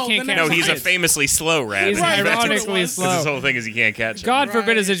kid. Oh, can't then catch No, never he's a mind. famously slow rabbit. He's Right, that's what it ironically was. That's his slow. whole thing is he can't catch him. God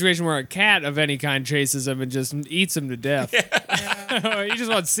forbid a Right. situation where a cat of any kind chases him and just eats him to death. He just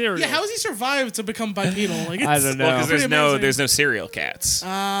wants cereal. Yeah, how has he survived to become bipedal? Like, I it's don't know. Well, because pretty amazing. there's no cereal cats.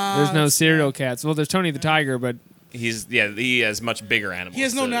 There's no cereal cats. Well, there's Tony the Tiger, but He has much bigger animals. He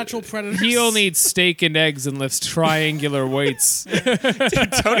has no so- natural predators. he only eats steak and eggs and lifts triangular weights.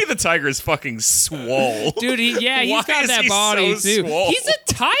 Tony the Tiger is fucking swole. Dude, he's Why got is that he body so too. swole? He's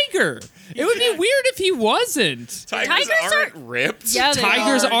a tiger. It would be weird if he wasn't. Tigers aren't ripped. Yeah, they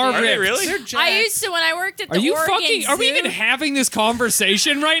Tigers are Are they ripped. really? They're jacked. I used to when I worked at the Are you Oregon fucking? Are we Zoo. even having this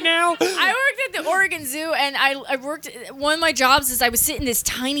conversation right now? I worked at the Oregon Zoo, and I worked. One of my jobs is I would sit in this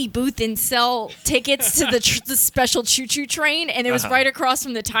tiny booth and sell tickets to the special choo-choo train, and it was right across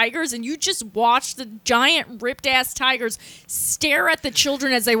from the tigers. And you just watch the giant ripped ass tigers stare at the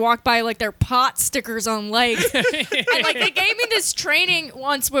children as they walk by, like they're pot stickers on legs. And like they gave me this training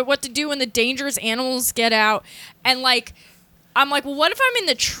once with what to do when the dangerous animals get out, and like. I'm like, well, what if I'm in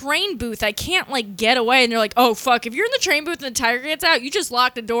the train booth? I can't, like, get away. And they're like, oh, fuck. If you're in the train booth and the tiger gets out, you just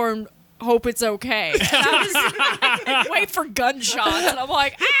lock the door and hope it's okay. And I was wait for gunshots. And I'm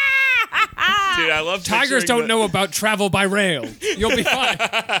like, Dude, I love Tigers picturing don't the- know about travel by rail. You'll be fine.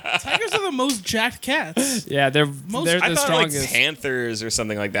 Tigers are the most jacked cats. Yeah, they're Most- the I thought strongest. like panthers or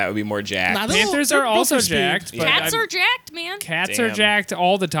something like that would be more jacked. Nah, they're- Panthers they're are also both speed. jacked, but cats I'm- are jacked, man. Cats are Damn. jacked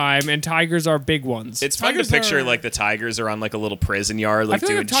all the time, and tigers are big ones. It's fun Tigers to picture are- like the tigers are on like a little prison yard, I like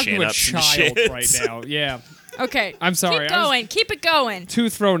feel like doing I'm talking to a chin-ups and child shit. right now. Yeah, Okay. I'm sorry, Keep I was- going. Keep it going. too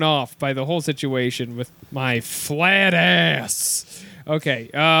thrown off by the whole situation with my flat ass. Okay,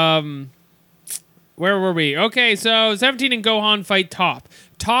 where were we? Okay, so 17 and Gohan fight Top.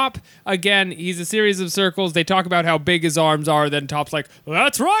 Top, again, he's a series of circles. They talk about how big his arms are. Then Top's like,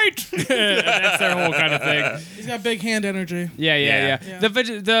 that's right. And that's their whole kind of thing. He's got big hand energy. Yeah. Yeah. The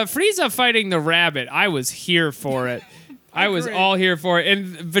Frieza fighting the rabbit, I was here for it. I was agree. all here for it.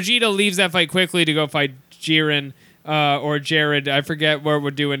 And Vegeta leaves that fight quickly to go fight Jiren. Or Jared, I forget what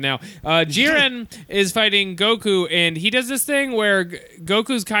we're doing now. Jiren is fighting Goku, and he does this thing where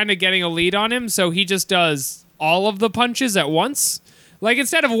Goku's kind of getting a lead on him, so he just does all of the punches at once. Like,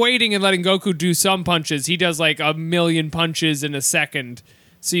 instead of waiting and letting Goku do some punches, he does like a million punches in a second.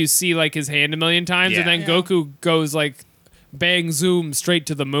 So you see like his hand a million times, and Yeah. then Goku goes like bang zoom straight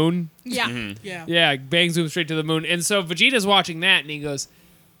to the moon. Yeah. Yeah. Yeah, bang zoom straight to the moon. And so Vegeta's watching that, and he goes,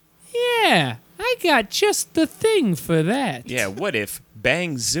 "Yeah, I got just the thing for that. Yeah, what if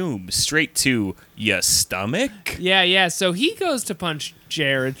bang zoom straight to your stomach? Yeah. So he goes to punch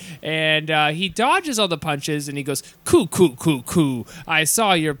Jared, and he dodges all the punches, and he goes, coo. I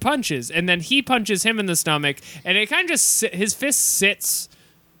saw your punches. And then he punches him in the stomach, and it kind of just, his fist sits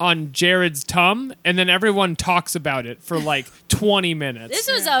on Jared's tum, and then everyone talks about it for like 20 minutes. This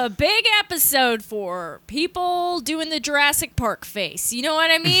was a big episode for people doing the Jurassic Park face. You know what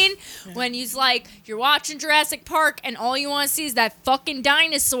I mean? When you're watching Jurassic Park and all you want to see is that fucking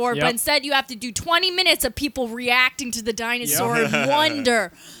dinosaur, Yep. but instead you have to do 20 minutes of people reacting to the dinosaur and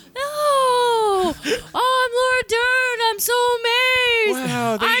wonder. No! Oh, I'm Laura Dern. I'm so amazed.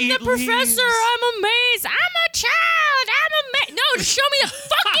 Wow, they I'm eat the professor. leaves. I'm amazed. I'm a child. I'm amazed. No, just show me the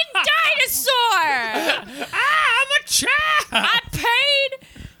fucking dinosaur. I'm a child! I paid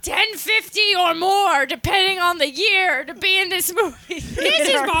 $10.50 or more, depending on the year, to be in this movie. This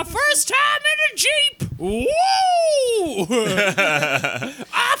is my first time in a Jeep! Woo!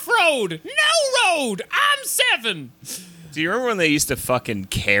 Off-road! No road! I'm 7! Do you remember when they used to fucking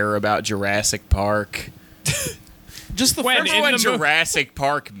care about Jurassic Park? Just the When first in Remember when the mo- Jurassic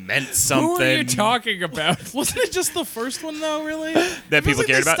Park meant something? Who are you talking about? Wasn't it just the first one though? Really? That people like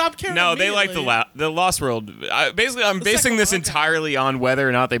cared they about? stopped caring No, they like immediately. the Lost World. Basically, I'm basing second this one, okay. entirely on whether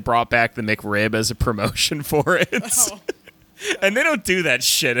or not they brought back the McRib as a promotion for it. Oh. And they don't do that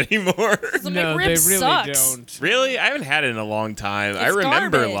shit anymore. The No, McRib they really sucks. don't. Really? I haven't had it in a long time. I It's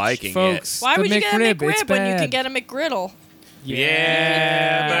remember garbage. liking Folks, Why the would you get a McRib, McRib it's when you bad. can get a McGriddle? it.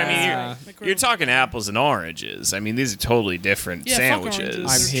 Yeah, but I mean, Yeah. you're talking apples and oranges. I mean, these are totally different Yeah, fuck sandwiches.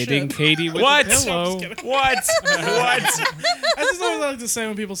 oranges. I'm They're hitting shit. Katie with What? a pillow. What? What? That's just what I like to say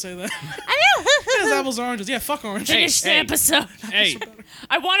when people say that. It's apples and oranges. Yeah, fuck oranges. Finish the hey. episode. Hey,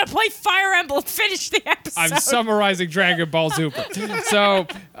 I want to play Fire Emblem. Finish the episode. I'm summarizing Dragon Ball Super. So,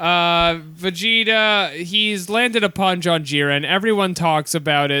 Vegeta, he's landed a punch on Jiren. Everyone talks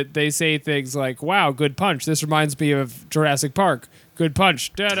about it. They say things like, wow, good punch. This reminds me of Jurassic Park. Good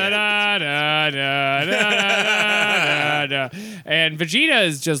punch. Da da da da da da da da. And Vegeta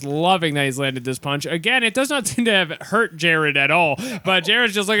is just loving that he's landed this punch. Again, it does not seem to have hurt Jared at all. But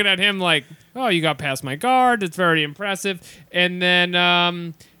Jared's just looking at him like, oh, you got past my guard. It's very impressive. And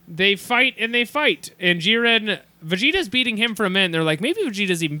then they fight and they fight. And Vegeta's beating him for a minute. They're like, maybe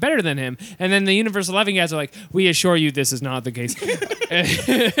Vegeta's even better than him. And then the Universe 11 guys are like, we assure you this is not the case. And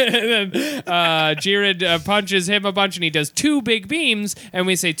then Jiren punches him a bunch and he does 2 big beams. And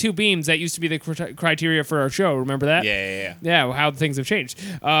we say 2 beams. That used to be the criteria for our show. Remember that? Yeah. Yeah, how things have changed.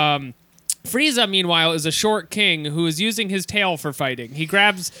 Frieza, meanwhile, is a short king who is using his tail for fighting. He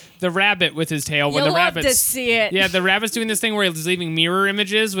grabs the rabbit with his tail. When You'll the love rabbit's to see it. yeah, the rabbit's doing this thing where he's leaving mirror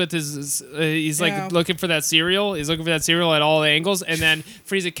images with his. He's Yeah. like looking for that cereal. He's looking for that cereal at all angles, and then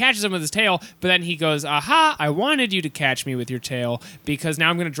Frieza catches him with his tail. But then he goes, "Aha! I wanted you to catch me with your tail because now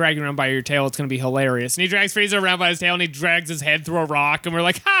I'm going to drag you around by your tail. It's going to be hilarious." And he drags Frieza around by his tail, and he drags his head through a rock, and we're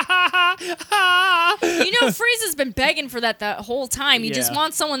like, "Ha ha ha ha!" You know, Frieza's been begging for that the whole time. He just Yeah.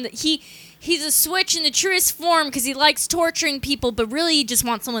 wants someone that he's a switch in the truest form because he likes torturing people, but really he just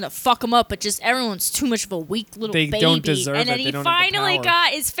wants someone to fuck him up. But just everyone's too much of a weak little They baby. don't deserve and then it. he They don't have the finally power. got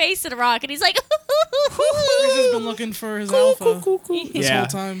his face in a rock, and he's like, Frieza's been looking for his alpha this yeah. whole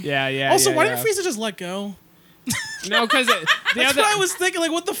time. Yeah. Also, why yeah. didn't Frieza just let go? No, because the That's other what I was thinking.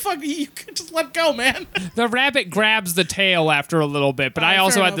 Like, what the fuck? You could just let go, man. the rabbit grabs the tail after a little bit, but I Fair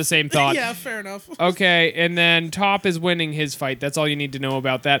also had enough. the same thought. Yeah, fair enough. Okay, and then Toph is winning his fight. That's all you need to know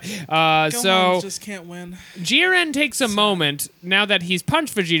about that. Gohan So just can't win. Jiren takes a moment now that he's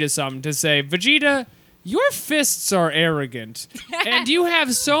punched Vegeta some to say, Vegeta, your fists are arrogant, and you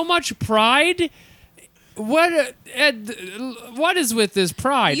have so much pride. What is with this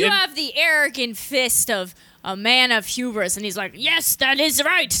pride? "You And- have the arrogant fist of a man of hubris," and he's like, "Yes, that is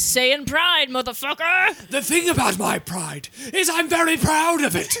right. Say in pride, motherfucker." the thing about my pride is I'm very proud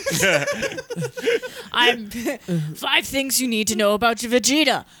of it. I'm 5 things you need to know about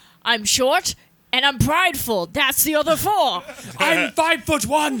Vegeta. I'm short and I'm prideful. That's the other 4. I'm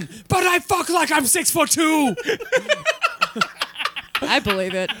 5'1", but I fuck like I'm 6'2". I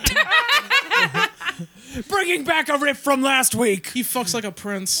believe it. Bringing back a riff from last week. He fucks like a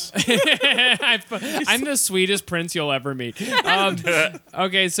prince. I'm the sweetest prince you'll ever meet.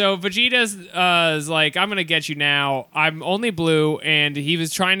 Okay, so Vegeta's is like, I'm gonna get you now. I'm only blue, and he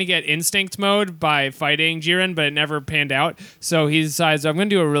was trying to get instinct mode by fighting Jiren, but it never panned out. So he decides, I'm gonna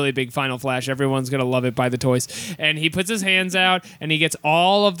do a really big Final Flash. Everyone's gonna love it. Buy the toys. And he puts his hands out, and he gets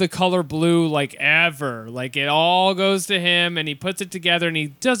all of the color blue like ever. Like it all goes to him, and he puts it together, and he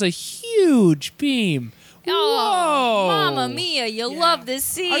does a huge beam. Oh, Whoa. Mamma Mia, you'll love to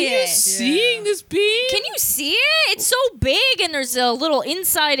see Are you it. seeing this beam? Can you see it? It's so big, and there's a little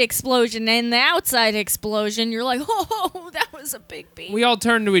inside explosion and the outside explosion. You're like, oh, that was a big beam. We all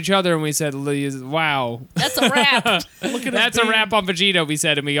turned to each other and we said, wow. That's a wrap. Look at That's his a beam. wrap on Vegeta, we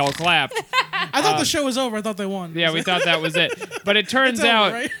said, and we all clapped. I thought the show was over. I thought they won. Yeah, we thought that was it. But it turns It's over,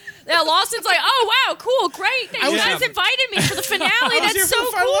 out... right? Yeah, Lawson's like, oh, wow, cool, great. You was- guys invited me for the finale. I was here That's for so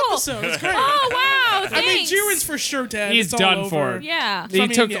the final cool. episode. It's great. Oh, wow, I mean, thanks. Jiren's for sure dead. He's It's all done over. for. Yeah. He I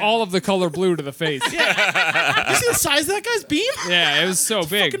mean, took yeah. all of the color blue to the face. You see the size of that guy's beam? Yeah, it was so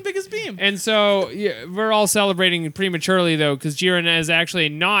big. Fucking biggest beam. And so yeah, we're all celebrating prematurely, though, because Jiren is actually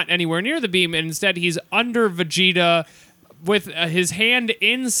not anywhere near the beam, and instead he's under Vegeta with his hand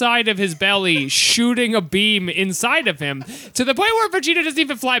inside of his belly, shooting a beam inside of him, to the point where Vegeta doesn't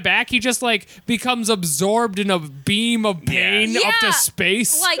even fly back. He just, like, becomes absorbed in a beam of pain up to Yeah.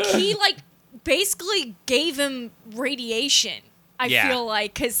 space. Like, he, like, basically gave him radiation, I Yeah. feel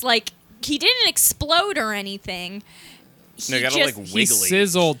like, because, like, he didn't explode or anything. No, He gotta just- like He wiggly.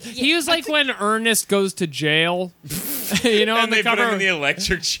 sizzled. He was like when Ernest goes to jail. You know, on And the they put cover. him in the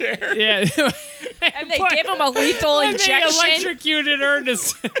electric chair. Yeah. and they give him a lethal When they injection. electrocuted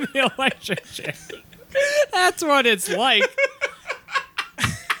Ernest in the electric chair. That's what it's like.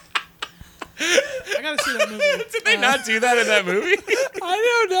 I gotta see that movie. Did they not do that in that movie?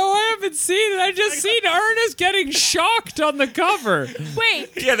 I don't know. I haven't seen it. I just seen Ernest getting shocked on the cover. Wait,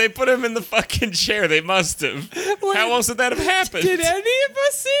 Yeah, they put him in the fucking chair. They must have. How else would that have happened? Did any of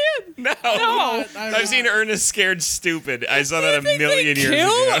us see it? No. I've Seen Ernest Scared Stupid. I saw that a Think million they years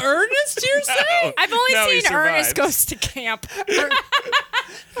kill ago. Ernest, you're saying? I've only No, he seen Ernest survives. Goes to Camp.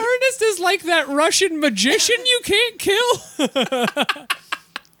 Ernest is like that Russian magician you can't kill.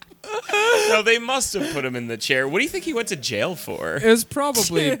 No, they must have put him in the chair. What do you think he went to jail for? It was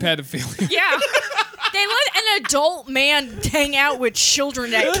probably pedophilia. Yeah. They let an adult man hang out with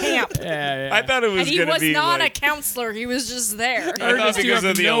children at camp. Yeah, yeah. I thought it was And he going to was be not like, a counselor. He was just there. I thought Ernest, you because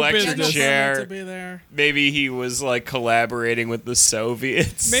have of the no electric business. to chair. be there. Maybe he was like collaborating with the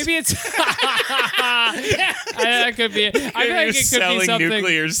Soviets. Maybe it's. That could be it. I Maybe he think was it could selling be something.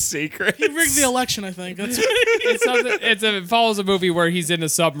 nuclear secrets. He rigged the election, I think. That's It's something. It follows a movie where he's in a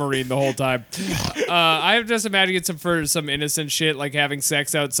submarine the whole time. I'm just imagining it for some innocent shit like having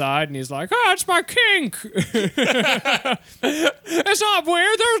sex outside, and he's like, "Oh, it's my kink. It's not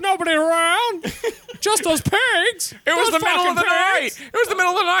weird. There's nobody around. Just those pigs. It was Those the middle of the fucking night. pigs." It was the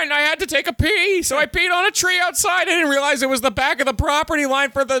middle of the night, and I had to take a pee. So I peed on a tree outside. I didn't realize it was the back of the property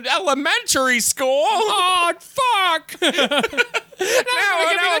line for the elementary school. Oh fuck! now me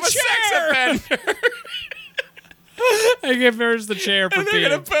I'm the a sex chair. offender. I give hers the chair for And they're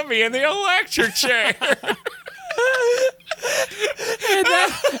gonna peeing. put me in the electric chair.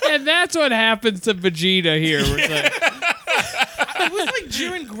 And that's what happens to Vegeta here. Where it's like, it was like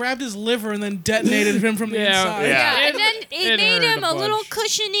Jiren grabbed his liver and then detonated him from the Yeah, inside. yeah. Yeah, and It- then it it made hurt him a a little bunch.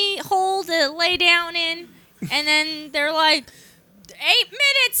 cushiony hole to lay down in. And then they're like, 8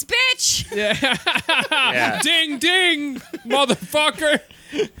 minutes, bitch. Yeah. ding ding, motherfucker.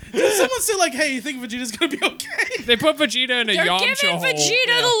 Did someone say like, "Hey, you think Vegeta's gonna be okay?" They put Vegeta in a They're Yamcha giving hole. Vegeta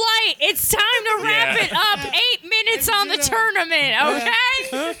Yeah. the light. It's time to wrap Yeah. it up. 8 minutes on the Vegeta. tournament, okay?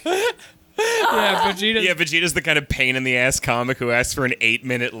 Yeah, Vegeta. Yeah, Vegeta's the kind of pain in the ass comic who asks for an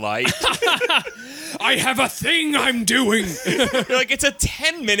 8-minute light. I have a thing I'm doing. You're like, it's a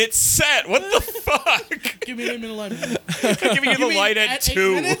 10-minute set. What the fuck? Give me an 8-minute light. I'm giving you the light at 8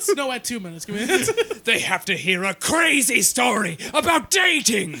 2. minutes? No, at 2 minutes. Give me They have to hear a crazy story about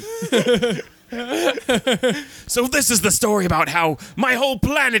dating. So this is the story about how my whole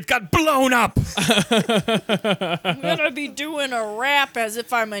planet got blown up. I'm gonna be doing a rap as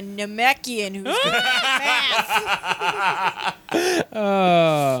if I'm a Namekian who's good at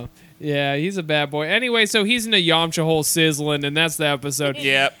math. Yeah, he's a bad boy. Anyway, so he's in a Yamcha hole sizzling, and that's the episode.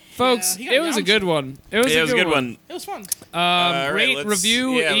 Yep. Folks, Yeah, he got it was a Yamcha. good one. It was Yeah, a it was a good one. It was fun. All right, Rate, let's-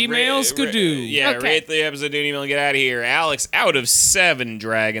 review, yeah, email, skidoo. Yeah, Okay. rate the episode, do an email, and get out of here. Alex, out of 7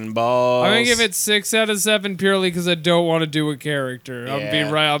 Dragon Balls. I'm gonna give it 6 out of 7 purely because I don't want to do a character. Yeah.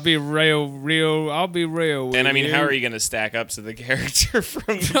 I'll be real. With And I mean, you. how are you going to stack up to the character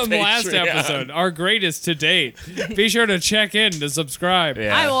from the From last Patreon? episode, our greatest to date. Be sure to check in to subscribe.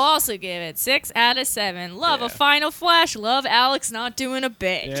 Yeah. I will also give it 6 out of 7. Love Yeah. a final flash. Love Alex not doing a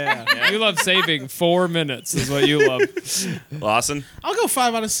bit. Yeah. You love saving 4 minutes, is what you love. Lawson? I'll go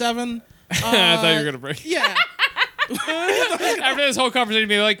 5 out of 7. I thought you were gonna break. Yeah. After this whole conversation,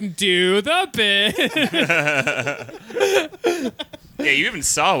 be like, do the bit. Yeah, you even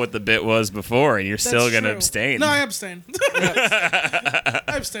saw what the bit was before, and you're still going to true. abstain. No, I abstain. I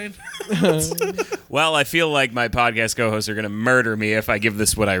abstain. Well, I feel like my podcast co-hosts are going to murder me if I give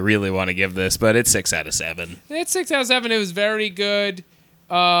this what I really want to give this, but it's 6 out of 7. It's 6 out of 7. It was very good.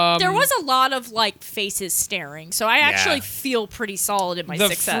 There was a lot of like faces staring, so I actually feel pretty solid in my The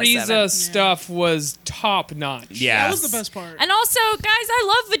 6 out of 7. Frieza stuff was top notch. Yeah. That was the best part. And also, guys,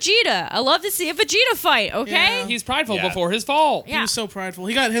 I love Vegeta. I love to see a Vegeta fight. Okay. Yeah. He's prideful Yeah. before his fall. He was so prideful.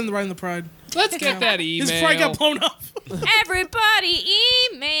 He got him right in the pride. Let's get that email. His pride got blown up. Everybody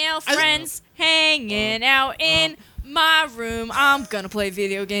email friends hanging out in my room. I'm gonna play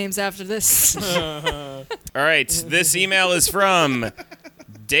video games after this. All right, this email is from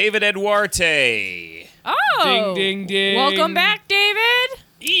David Eduarte. Oh. Ding, ding, ding. Welcome back, David.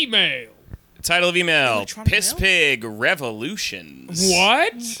 Email. Title of email, Electronic Piss mail? Pig Revolutions.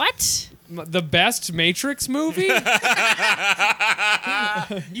 What? What? The best Matrix movie?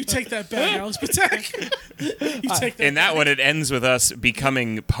 You take that back, Alex Patek. You take that. In that one, it ends with us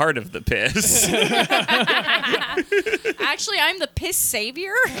becoming part of the piss. Actually, I'm the piss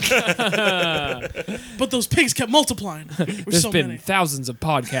savior. But those pigs kept multiplying. There's There's so been many. thousands of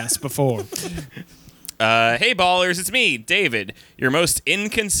podcasts before. Hey, ballers, it's me, David, your most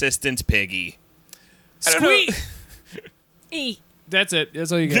inconsistent piggy. I don't know- Squeak! E. That's it.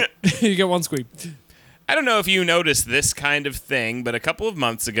 That's all you get. You get one squeak. I don't know if you noticed this kind of thing, but a couple of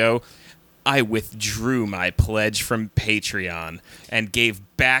months ago, I withdrew my pledge from Patreon and gave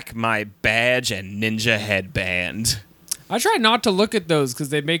back my badge and ninja headband. I try not to look at those because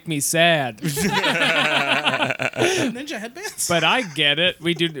they make me sad. Ninja headbands? But I get it.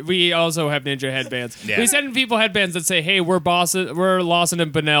 We do. We also have ninja headbands. Yeah. We send people headbands that say, "Hey, we're Lawson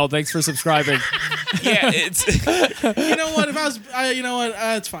and Bunnell. Thanks for subscribing." Yeah, it's You know what? If I was, you know what?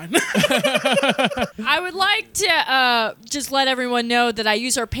 It's fine. I would like to just let everyone know that I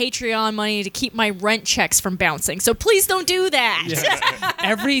use our Patreon money to keep my rent checks from bouncing. So please don't do that.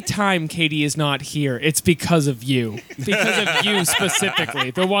 Every time Katie is not here, it's because of you. Because of you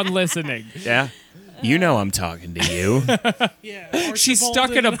specifically, the one listening. yeah. You know I'm talking to you. Yeah. She's Archibald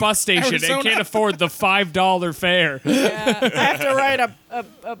stuck in a in bus station and Arizona. can't afford the $5 fare. I have to write a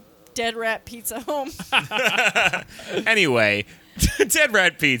dead rat pizza home. Anyway, Dead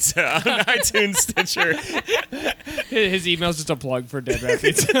Rat Pizza on iTunes, Stitcher. His email's just a plug for Dead Rat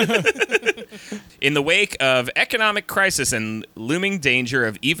Pizza. In the wake of economic crisis and looming danger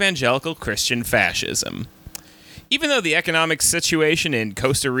of evangelical Christian fascism. Even though the economic situation in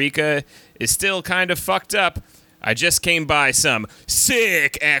Costa Rica is still kind of fucked up, I just came by some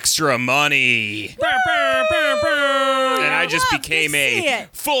sick extra money. And I just love to became see a it.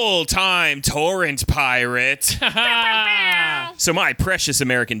 full-time torrent pirate. So my precious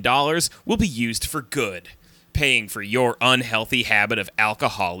American dollars will be used for good, paying for your unhealthy habit of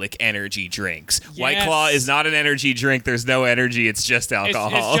alcoholic energy drinks. White Yes. Claw is not an energy drink. There's no energy. It's just It's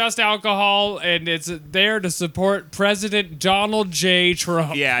alcohol. just alcohol, and it's there to support President Donald J.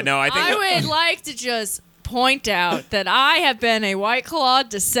 Trump. Yeah, no, I think... I would like to just point out that I have been a White Claw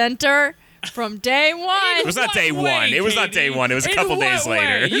dissenter from day one. It was not day What one. way, It was not day Katie? one. It was a In couple what days way?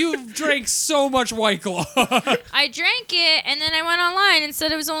 later. You drank so much White Claw. I drank it, and then I went online and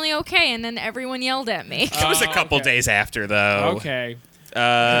said it was only okay, and then everyone yelled at me. It was a couple okay. days after, though. Okay.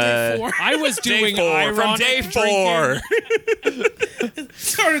 I was doing day 4. From ironic day drinking. 4.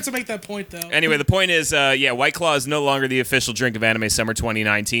 It's harder to make that point, though. Anyway, the point is, White Claw is no longer the official drink of Anime Summer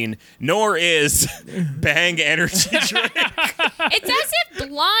 2019, nor is Bang Energy Drink. It's as if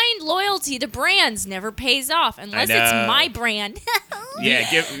blind loyalty to brands never pays off unless it's know. my brand. Yeah,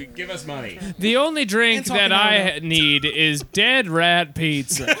 give us money. The only drink And talking that I about need is Dead Rat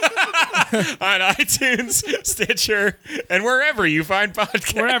Pizza. On iTunes, Stitcher, and wherever you find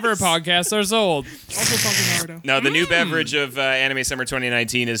podcasts. Wherever podcasts are sold. Also talking Naruto. No, the new beverage of Anime Summer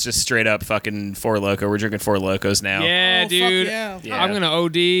 2019 is just straight up fucking Four Loko. We're drinking Four Lokos now. Yeah, Oh, fuck dude. yeah. Yeah. I'm gonna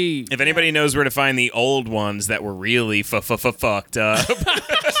OD. If anybody knows where to find the old ones that were really fucked up,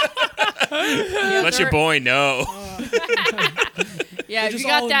 let your boy know. Yeah, if just you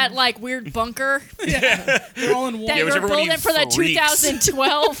got all that in- like weird bunker They're all in one. that Yeah, you were whichever one of building you for the freaks.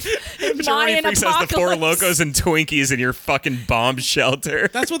 2012 Everybody Mayan freaks has the Four apocalypse. Lokos and Twinkies in your fucking bomb shelter.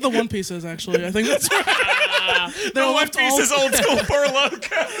 That's what the One Piece is, actually. I think that's right. The They're One left Piece all, is old school Four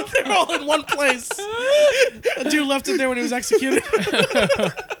Loko. they're all in one place. A dude left it there when he was executed.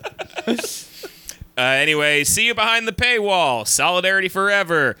 Anyway, see you behind the paywall. Solidarity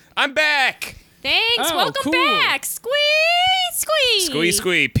forever. I'm back. Thanks. Oh, Welcome cool. back. Squee.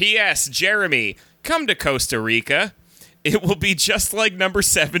 Squee. P.S. Jeremy, come to Costa Rica. It will be just like number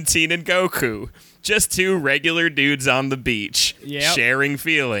 17 in Goku. Just two regular dudes on the beach, Yep. sharing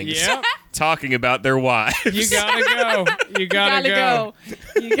feelings, Yep. talking about their wives. You gotta go. You gotta go.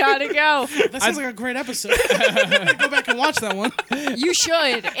 You gotta go. That sounds like a great episode. I'm gonna go back and watch that one. You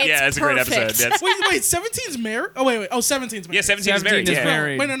should. It's Yeah, it's a great perfect. episode. That's, Wait, 17's married? Oh, wait. Oh, 17's married. yeah, 17 is 17 married. is Yeah.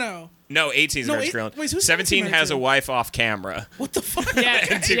 married. Wait, no. No, 18 is No, married. eight- Girl. wait, who's 17 married has to? a wife off camera. What the fuck?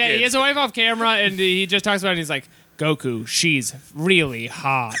 Yeah, Two yeah. He kids. has a wife off camera, and he just talks about it. And he's like, Goku, she's really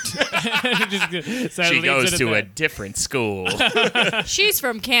hot. She goes to a different school. She's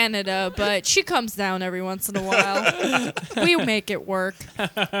from Canada, but she comes down every once in a while. We make it work.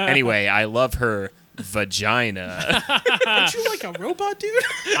 Anyway, I love her vagina. Aren't you like a robot, dude?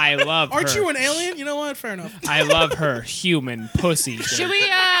 I love her. Aren't you an alien? You know what? Fair enough. I love her human pussy. Should we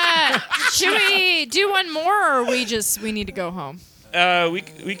do one more, or we need to go home? We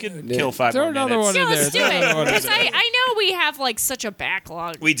could kill 5 Throw more another minutes. one in Yeah, let's do there. it. Because I know we have like such a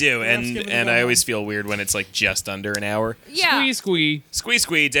backlog. We do, Let's give it and a I go. always feel weird when it's like just under an hour. Yeah. Squee.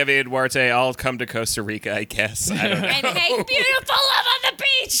 Squee, David Duarte, I'll come to Costa Rica, I guess. I don't know. And make beautiful love on the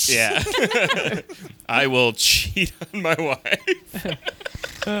beach. Yeah. I will cheat on my wife.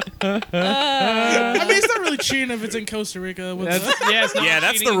 I mean, it's not really cheating if it's in Costa Rica. With That's, the, yeah, it's not Yeah,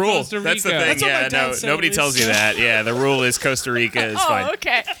 that's cheating the in rule. Costa That's the Rica. thing. That's what my Yeah, dad no, said, nobody at tells least. you that. Yeah, the rule is Costa Rica is fine. Oh,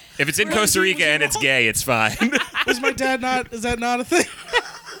 okay. If it's in Really? Costa Rica Was he and it's wrong? gay, it's fine. is my dad not? Is that not a thing?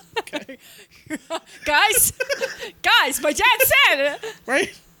 Guys, my dad said.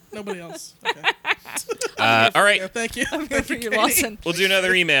 Right? Nobody else. Okay. All right, Yeah, thank you. Thank you, You're Katie. Lawson. we'll do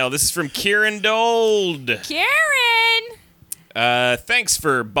another email. This is from Kieran Dold. Karen. Thanks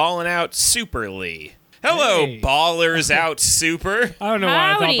for balling out superly. Hello, Hey. ballers out super. I don't know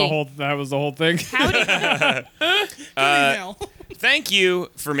why I Howdy. thought that was the whole thing. Howdy. Good email. Thank you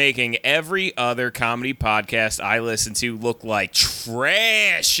for making every other comedy podcast I listen to look like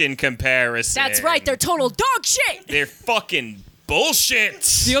trash in comparison. That's right. They're total dog shit. They're fucking bullshit.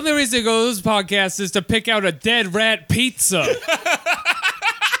 The only reason to go to this podcast is to pick out a dead rat pizza.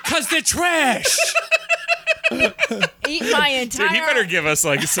 Because they're trash. Eat my entire. Dude, you better give us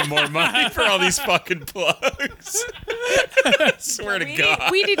like some more money for all these fucking plugs. Swear to God.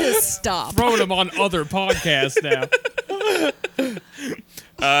 We need to stop. Throwing them on other podcasts now.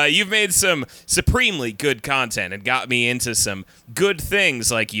 You've made some supremely good content and got me into some good things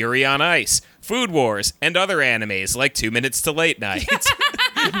like Yuri on Ice, Food Wars, and other animes like 2 Minutes to Late Night.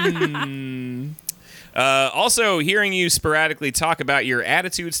 Also, hearing you sporadically talk about your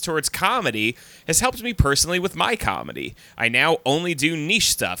attitudes towards comedy has helped me personally with my comedy. I now only do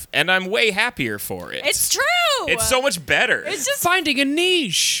niche stuff, and I'm way happier for it. It's true. It's so much better. It's just. Finding a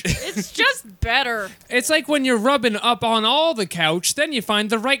niche. It's just better. It's like when you're rubbing up on all the couch, then you find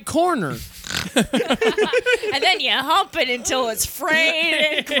the right corner. And then you hump it until it's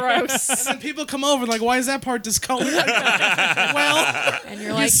frayed and gross. And people come over like, why is that part discolored? Well, And you're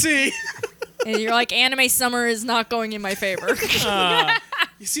you like, see. anime summer is not going in my favor.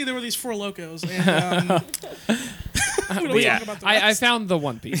 You see, there were these four locos. And, we don't Yeah. talk about the I rest. found the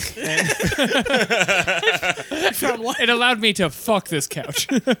One Piece. You found one. It allowed me to fuck this couch.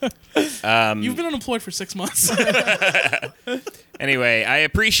 You've been unemployed for 6 months. Anyway, I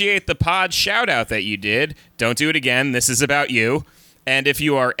appreciate the pod shout out that you did. Don't do it again. This is about you. And if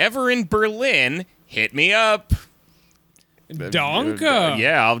you are ever in Berlin, hit me up. Danke.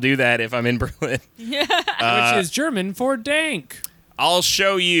 Yeah, I'll do that if I'm in Berlin. Which is German for dank. I'll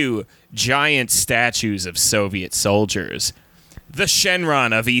show you giant statues of Soviet soldiers. The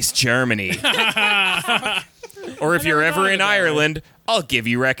Shenron of East Germany. Or if you're ever thought in about it. Ireland, I'll give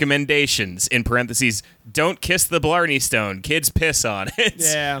you recommendations. In parentheses, don't kiss the Blarney Stone. Kids piss on it.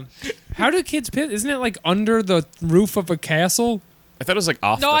 Yeah. How do kids piss? Isn't it like under the roof of a castle? I thought it was like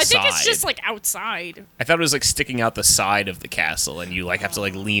off No, the I think side. it's just like outside. I thought it was like sticking out the side of the castle and you like have to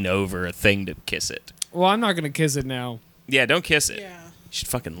like lean over a thing to kiss it. Well, I'm not going to kiss it now. Yeah, don't kiss it. Yeah. You should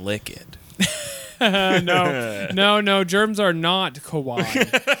fucking lick it. No, germs are not kawaii.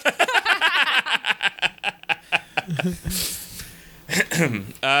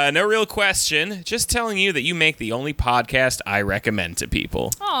 No real question. Just telling you that you make the only podcast I recommend to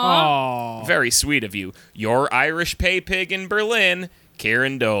people. Aw. Aww. Very sweet of you. Your Irish pay pig in Berlin,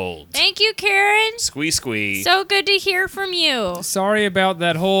 Karen Dold. Thank you, Karen. Squee. So good to hear from you. Sorry about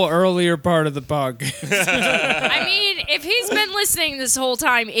that whole earlier part of the bug. I mean, if he's been listening this whole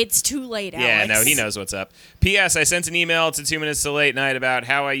time, it's too late, Alex. Yeah, no, he knows what's up. P.S. I sent an email to 2 Minutes to Late Night about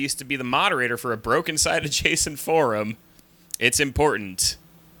how I used to be the moderator for a broken side adjacent forum. It's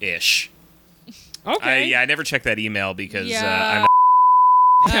important-ish. Okay. I never checked that email because Yeah. I'm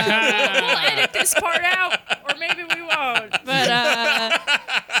We'll edit this part out, or maybe we won't. But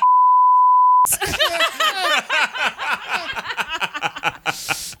plugs.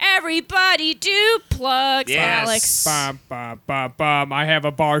 Everybody do plugs, Yes. Alex. Bum, bum, bum, bum. I have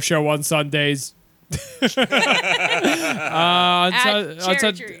a bar show on Sundays.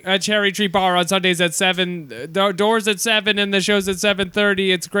 At Cherry Tree Bar on Sundays at 7. The doors at 7 and the show's at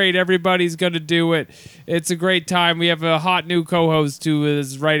 7:30. It's great. Everybody's gonna do it. It's a great time. We have a hot new co-host who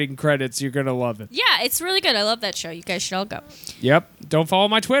is writing credits. You're gonna love it. Yeah, it's really good. I love that show. You guys should all go. Yep. Don't follow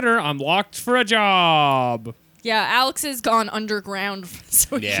my Twitter. I'm locked for a job. Yeah, Alex has gone underground,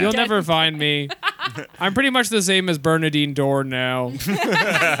 so Yeah. You'll never find me. I'm pretty much the same as Bernadine Dorn now.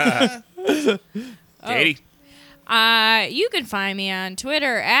 Katie. You can find me on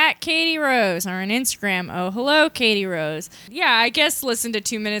Twitter at Katie Rose or on Instagram. Oh, hello, Katie Rose. Yeah, I guess listen to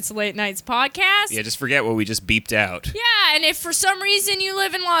 2 Minutes Late Nights podcast. Yeah, just forget what we just beeped out. Yeah, and if for some reason you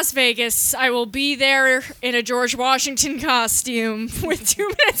live in Las Vegas, I will be there in a George Washington costume with 2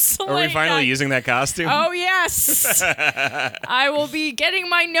 Minutes Late Are we finally Nights. using that costume? Oh, yes. I will be getting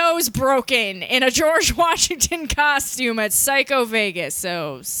my nose broken in a George Washington costume at Psycho Vegas,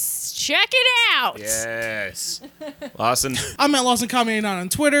 so check it out. Yes. Lawson. I'm at Lawson89 on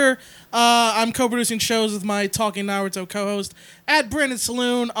Twitter. I'm co-producing shows with my Talking Naruto co-host at Brandon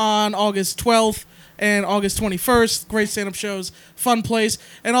Saloon on August 12th and August 21st. Great stand-up shows, fun place.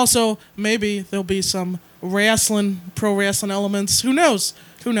 And also, maybe there'll be some wrestling, pro wrestling elements. Who knows?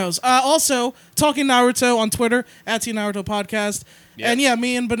 Who knows? Also, Talking Naruto on Twitter, at T Naruto Podcast. Yep. And yeah,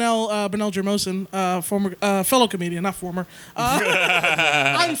 me and Benel Jermosin, former fellow comedian, not former.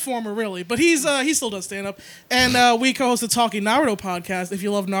 I'm former, really, but he still does stand up. And we co-host the Talking Naruto podcast. If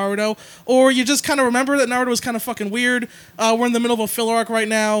you love Naruto, or you just kind of remember that Naruto was kind of fucking weird. We're in the middle of a filler arc right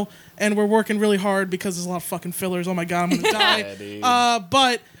now, and we're working really hard because there's a lot of fucking fillers. Oh my god, I'm gonna die. dude.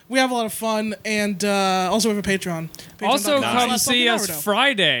 But we have a lot of fun, and also we have a Patreon. Also, Patreon.com/Talking come see us Naruto.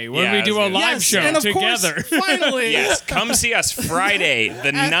 Friday when Yeah, we I do was a gonna- live Yes, show and of together. Course, finally. Yes, come see us Friday,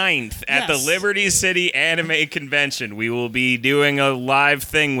 the 9th, at the Yes. Liberty City Anime Convention. We will be doing a live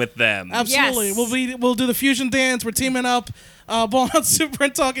thing with them. Absolutely. Yes. We'll do the fusion dance. We're teaming up. Balling Out Super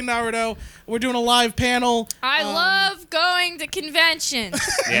and Talking Naruto. We're doing a live panel. I love going to conventions.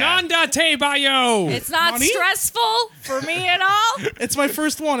 Yeah. Nanda te bayo. It's not Money? stressful for me at all. It's my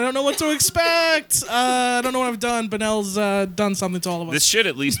first one. I don't know what to expect. I don't know what I've done. Benel's done something to all of us. This should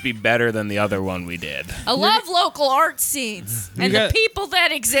at least be better than the other one we did. I love local art scenes and got- the people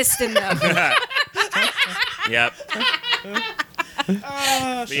that exist in them. Yep.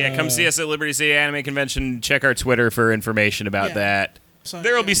 But yeah, come see us at Liberty City Anime Convention. Check our Twitter for information about Yeah. that. So,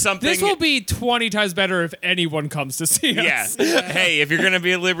 There will yeah. be something. This will be 20 times better if anyone comes to see us. Yeah. Hey, if you're going to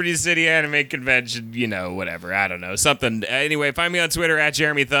be at Liberty City Anime Convention, whatever. I don't know. Something. Anyway, find me on Twitter at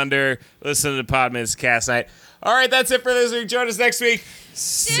Jeremy Thunder. Listen to Podman's Cast Night. All right, that's it for this week. Join us next week.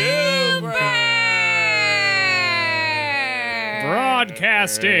 Super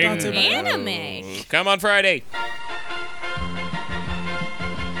Broadcasting. Dante Bayo. anime. Come on Friday.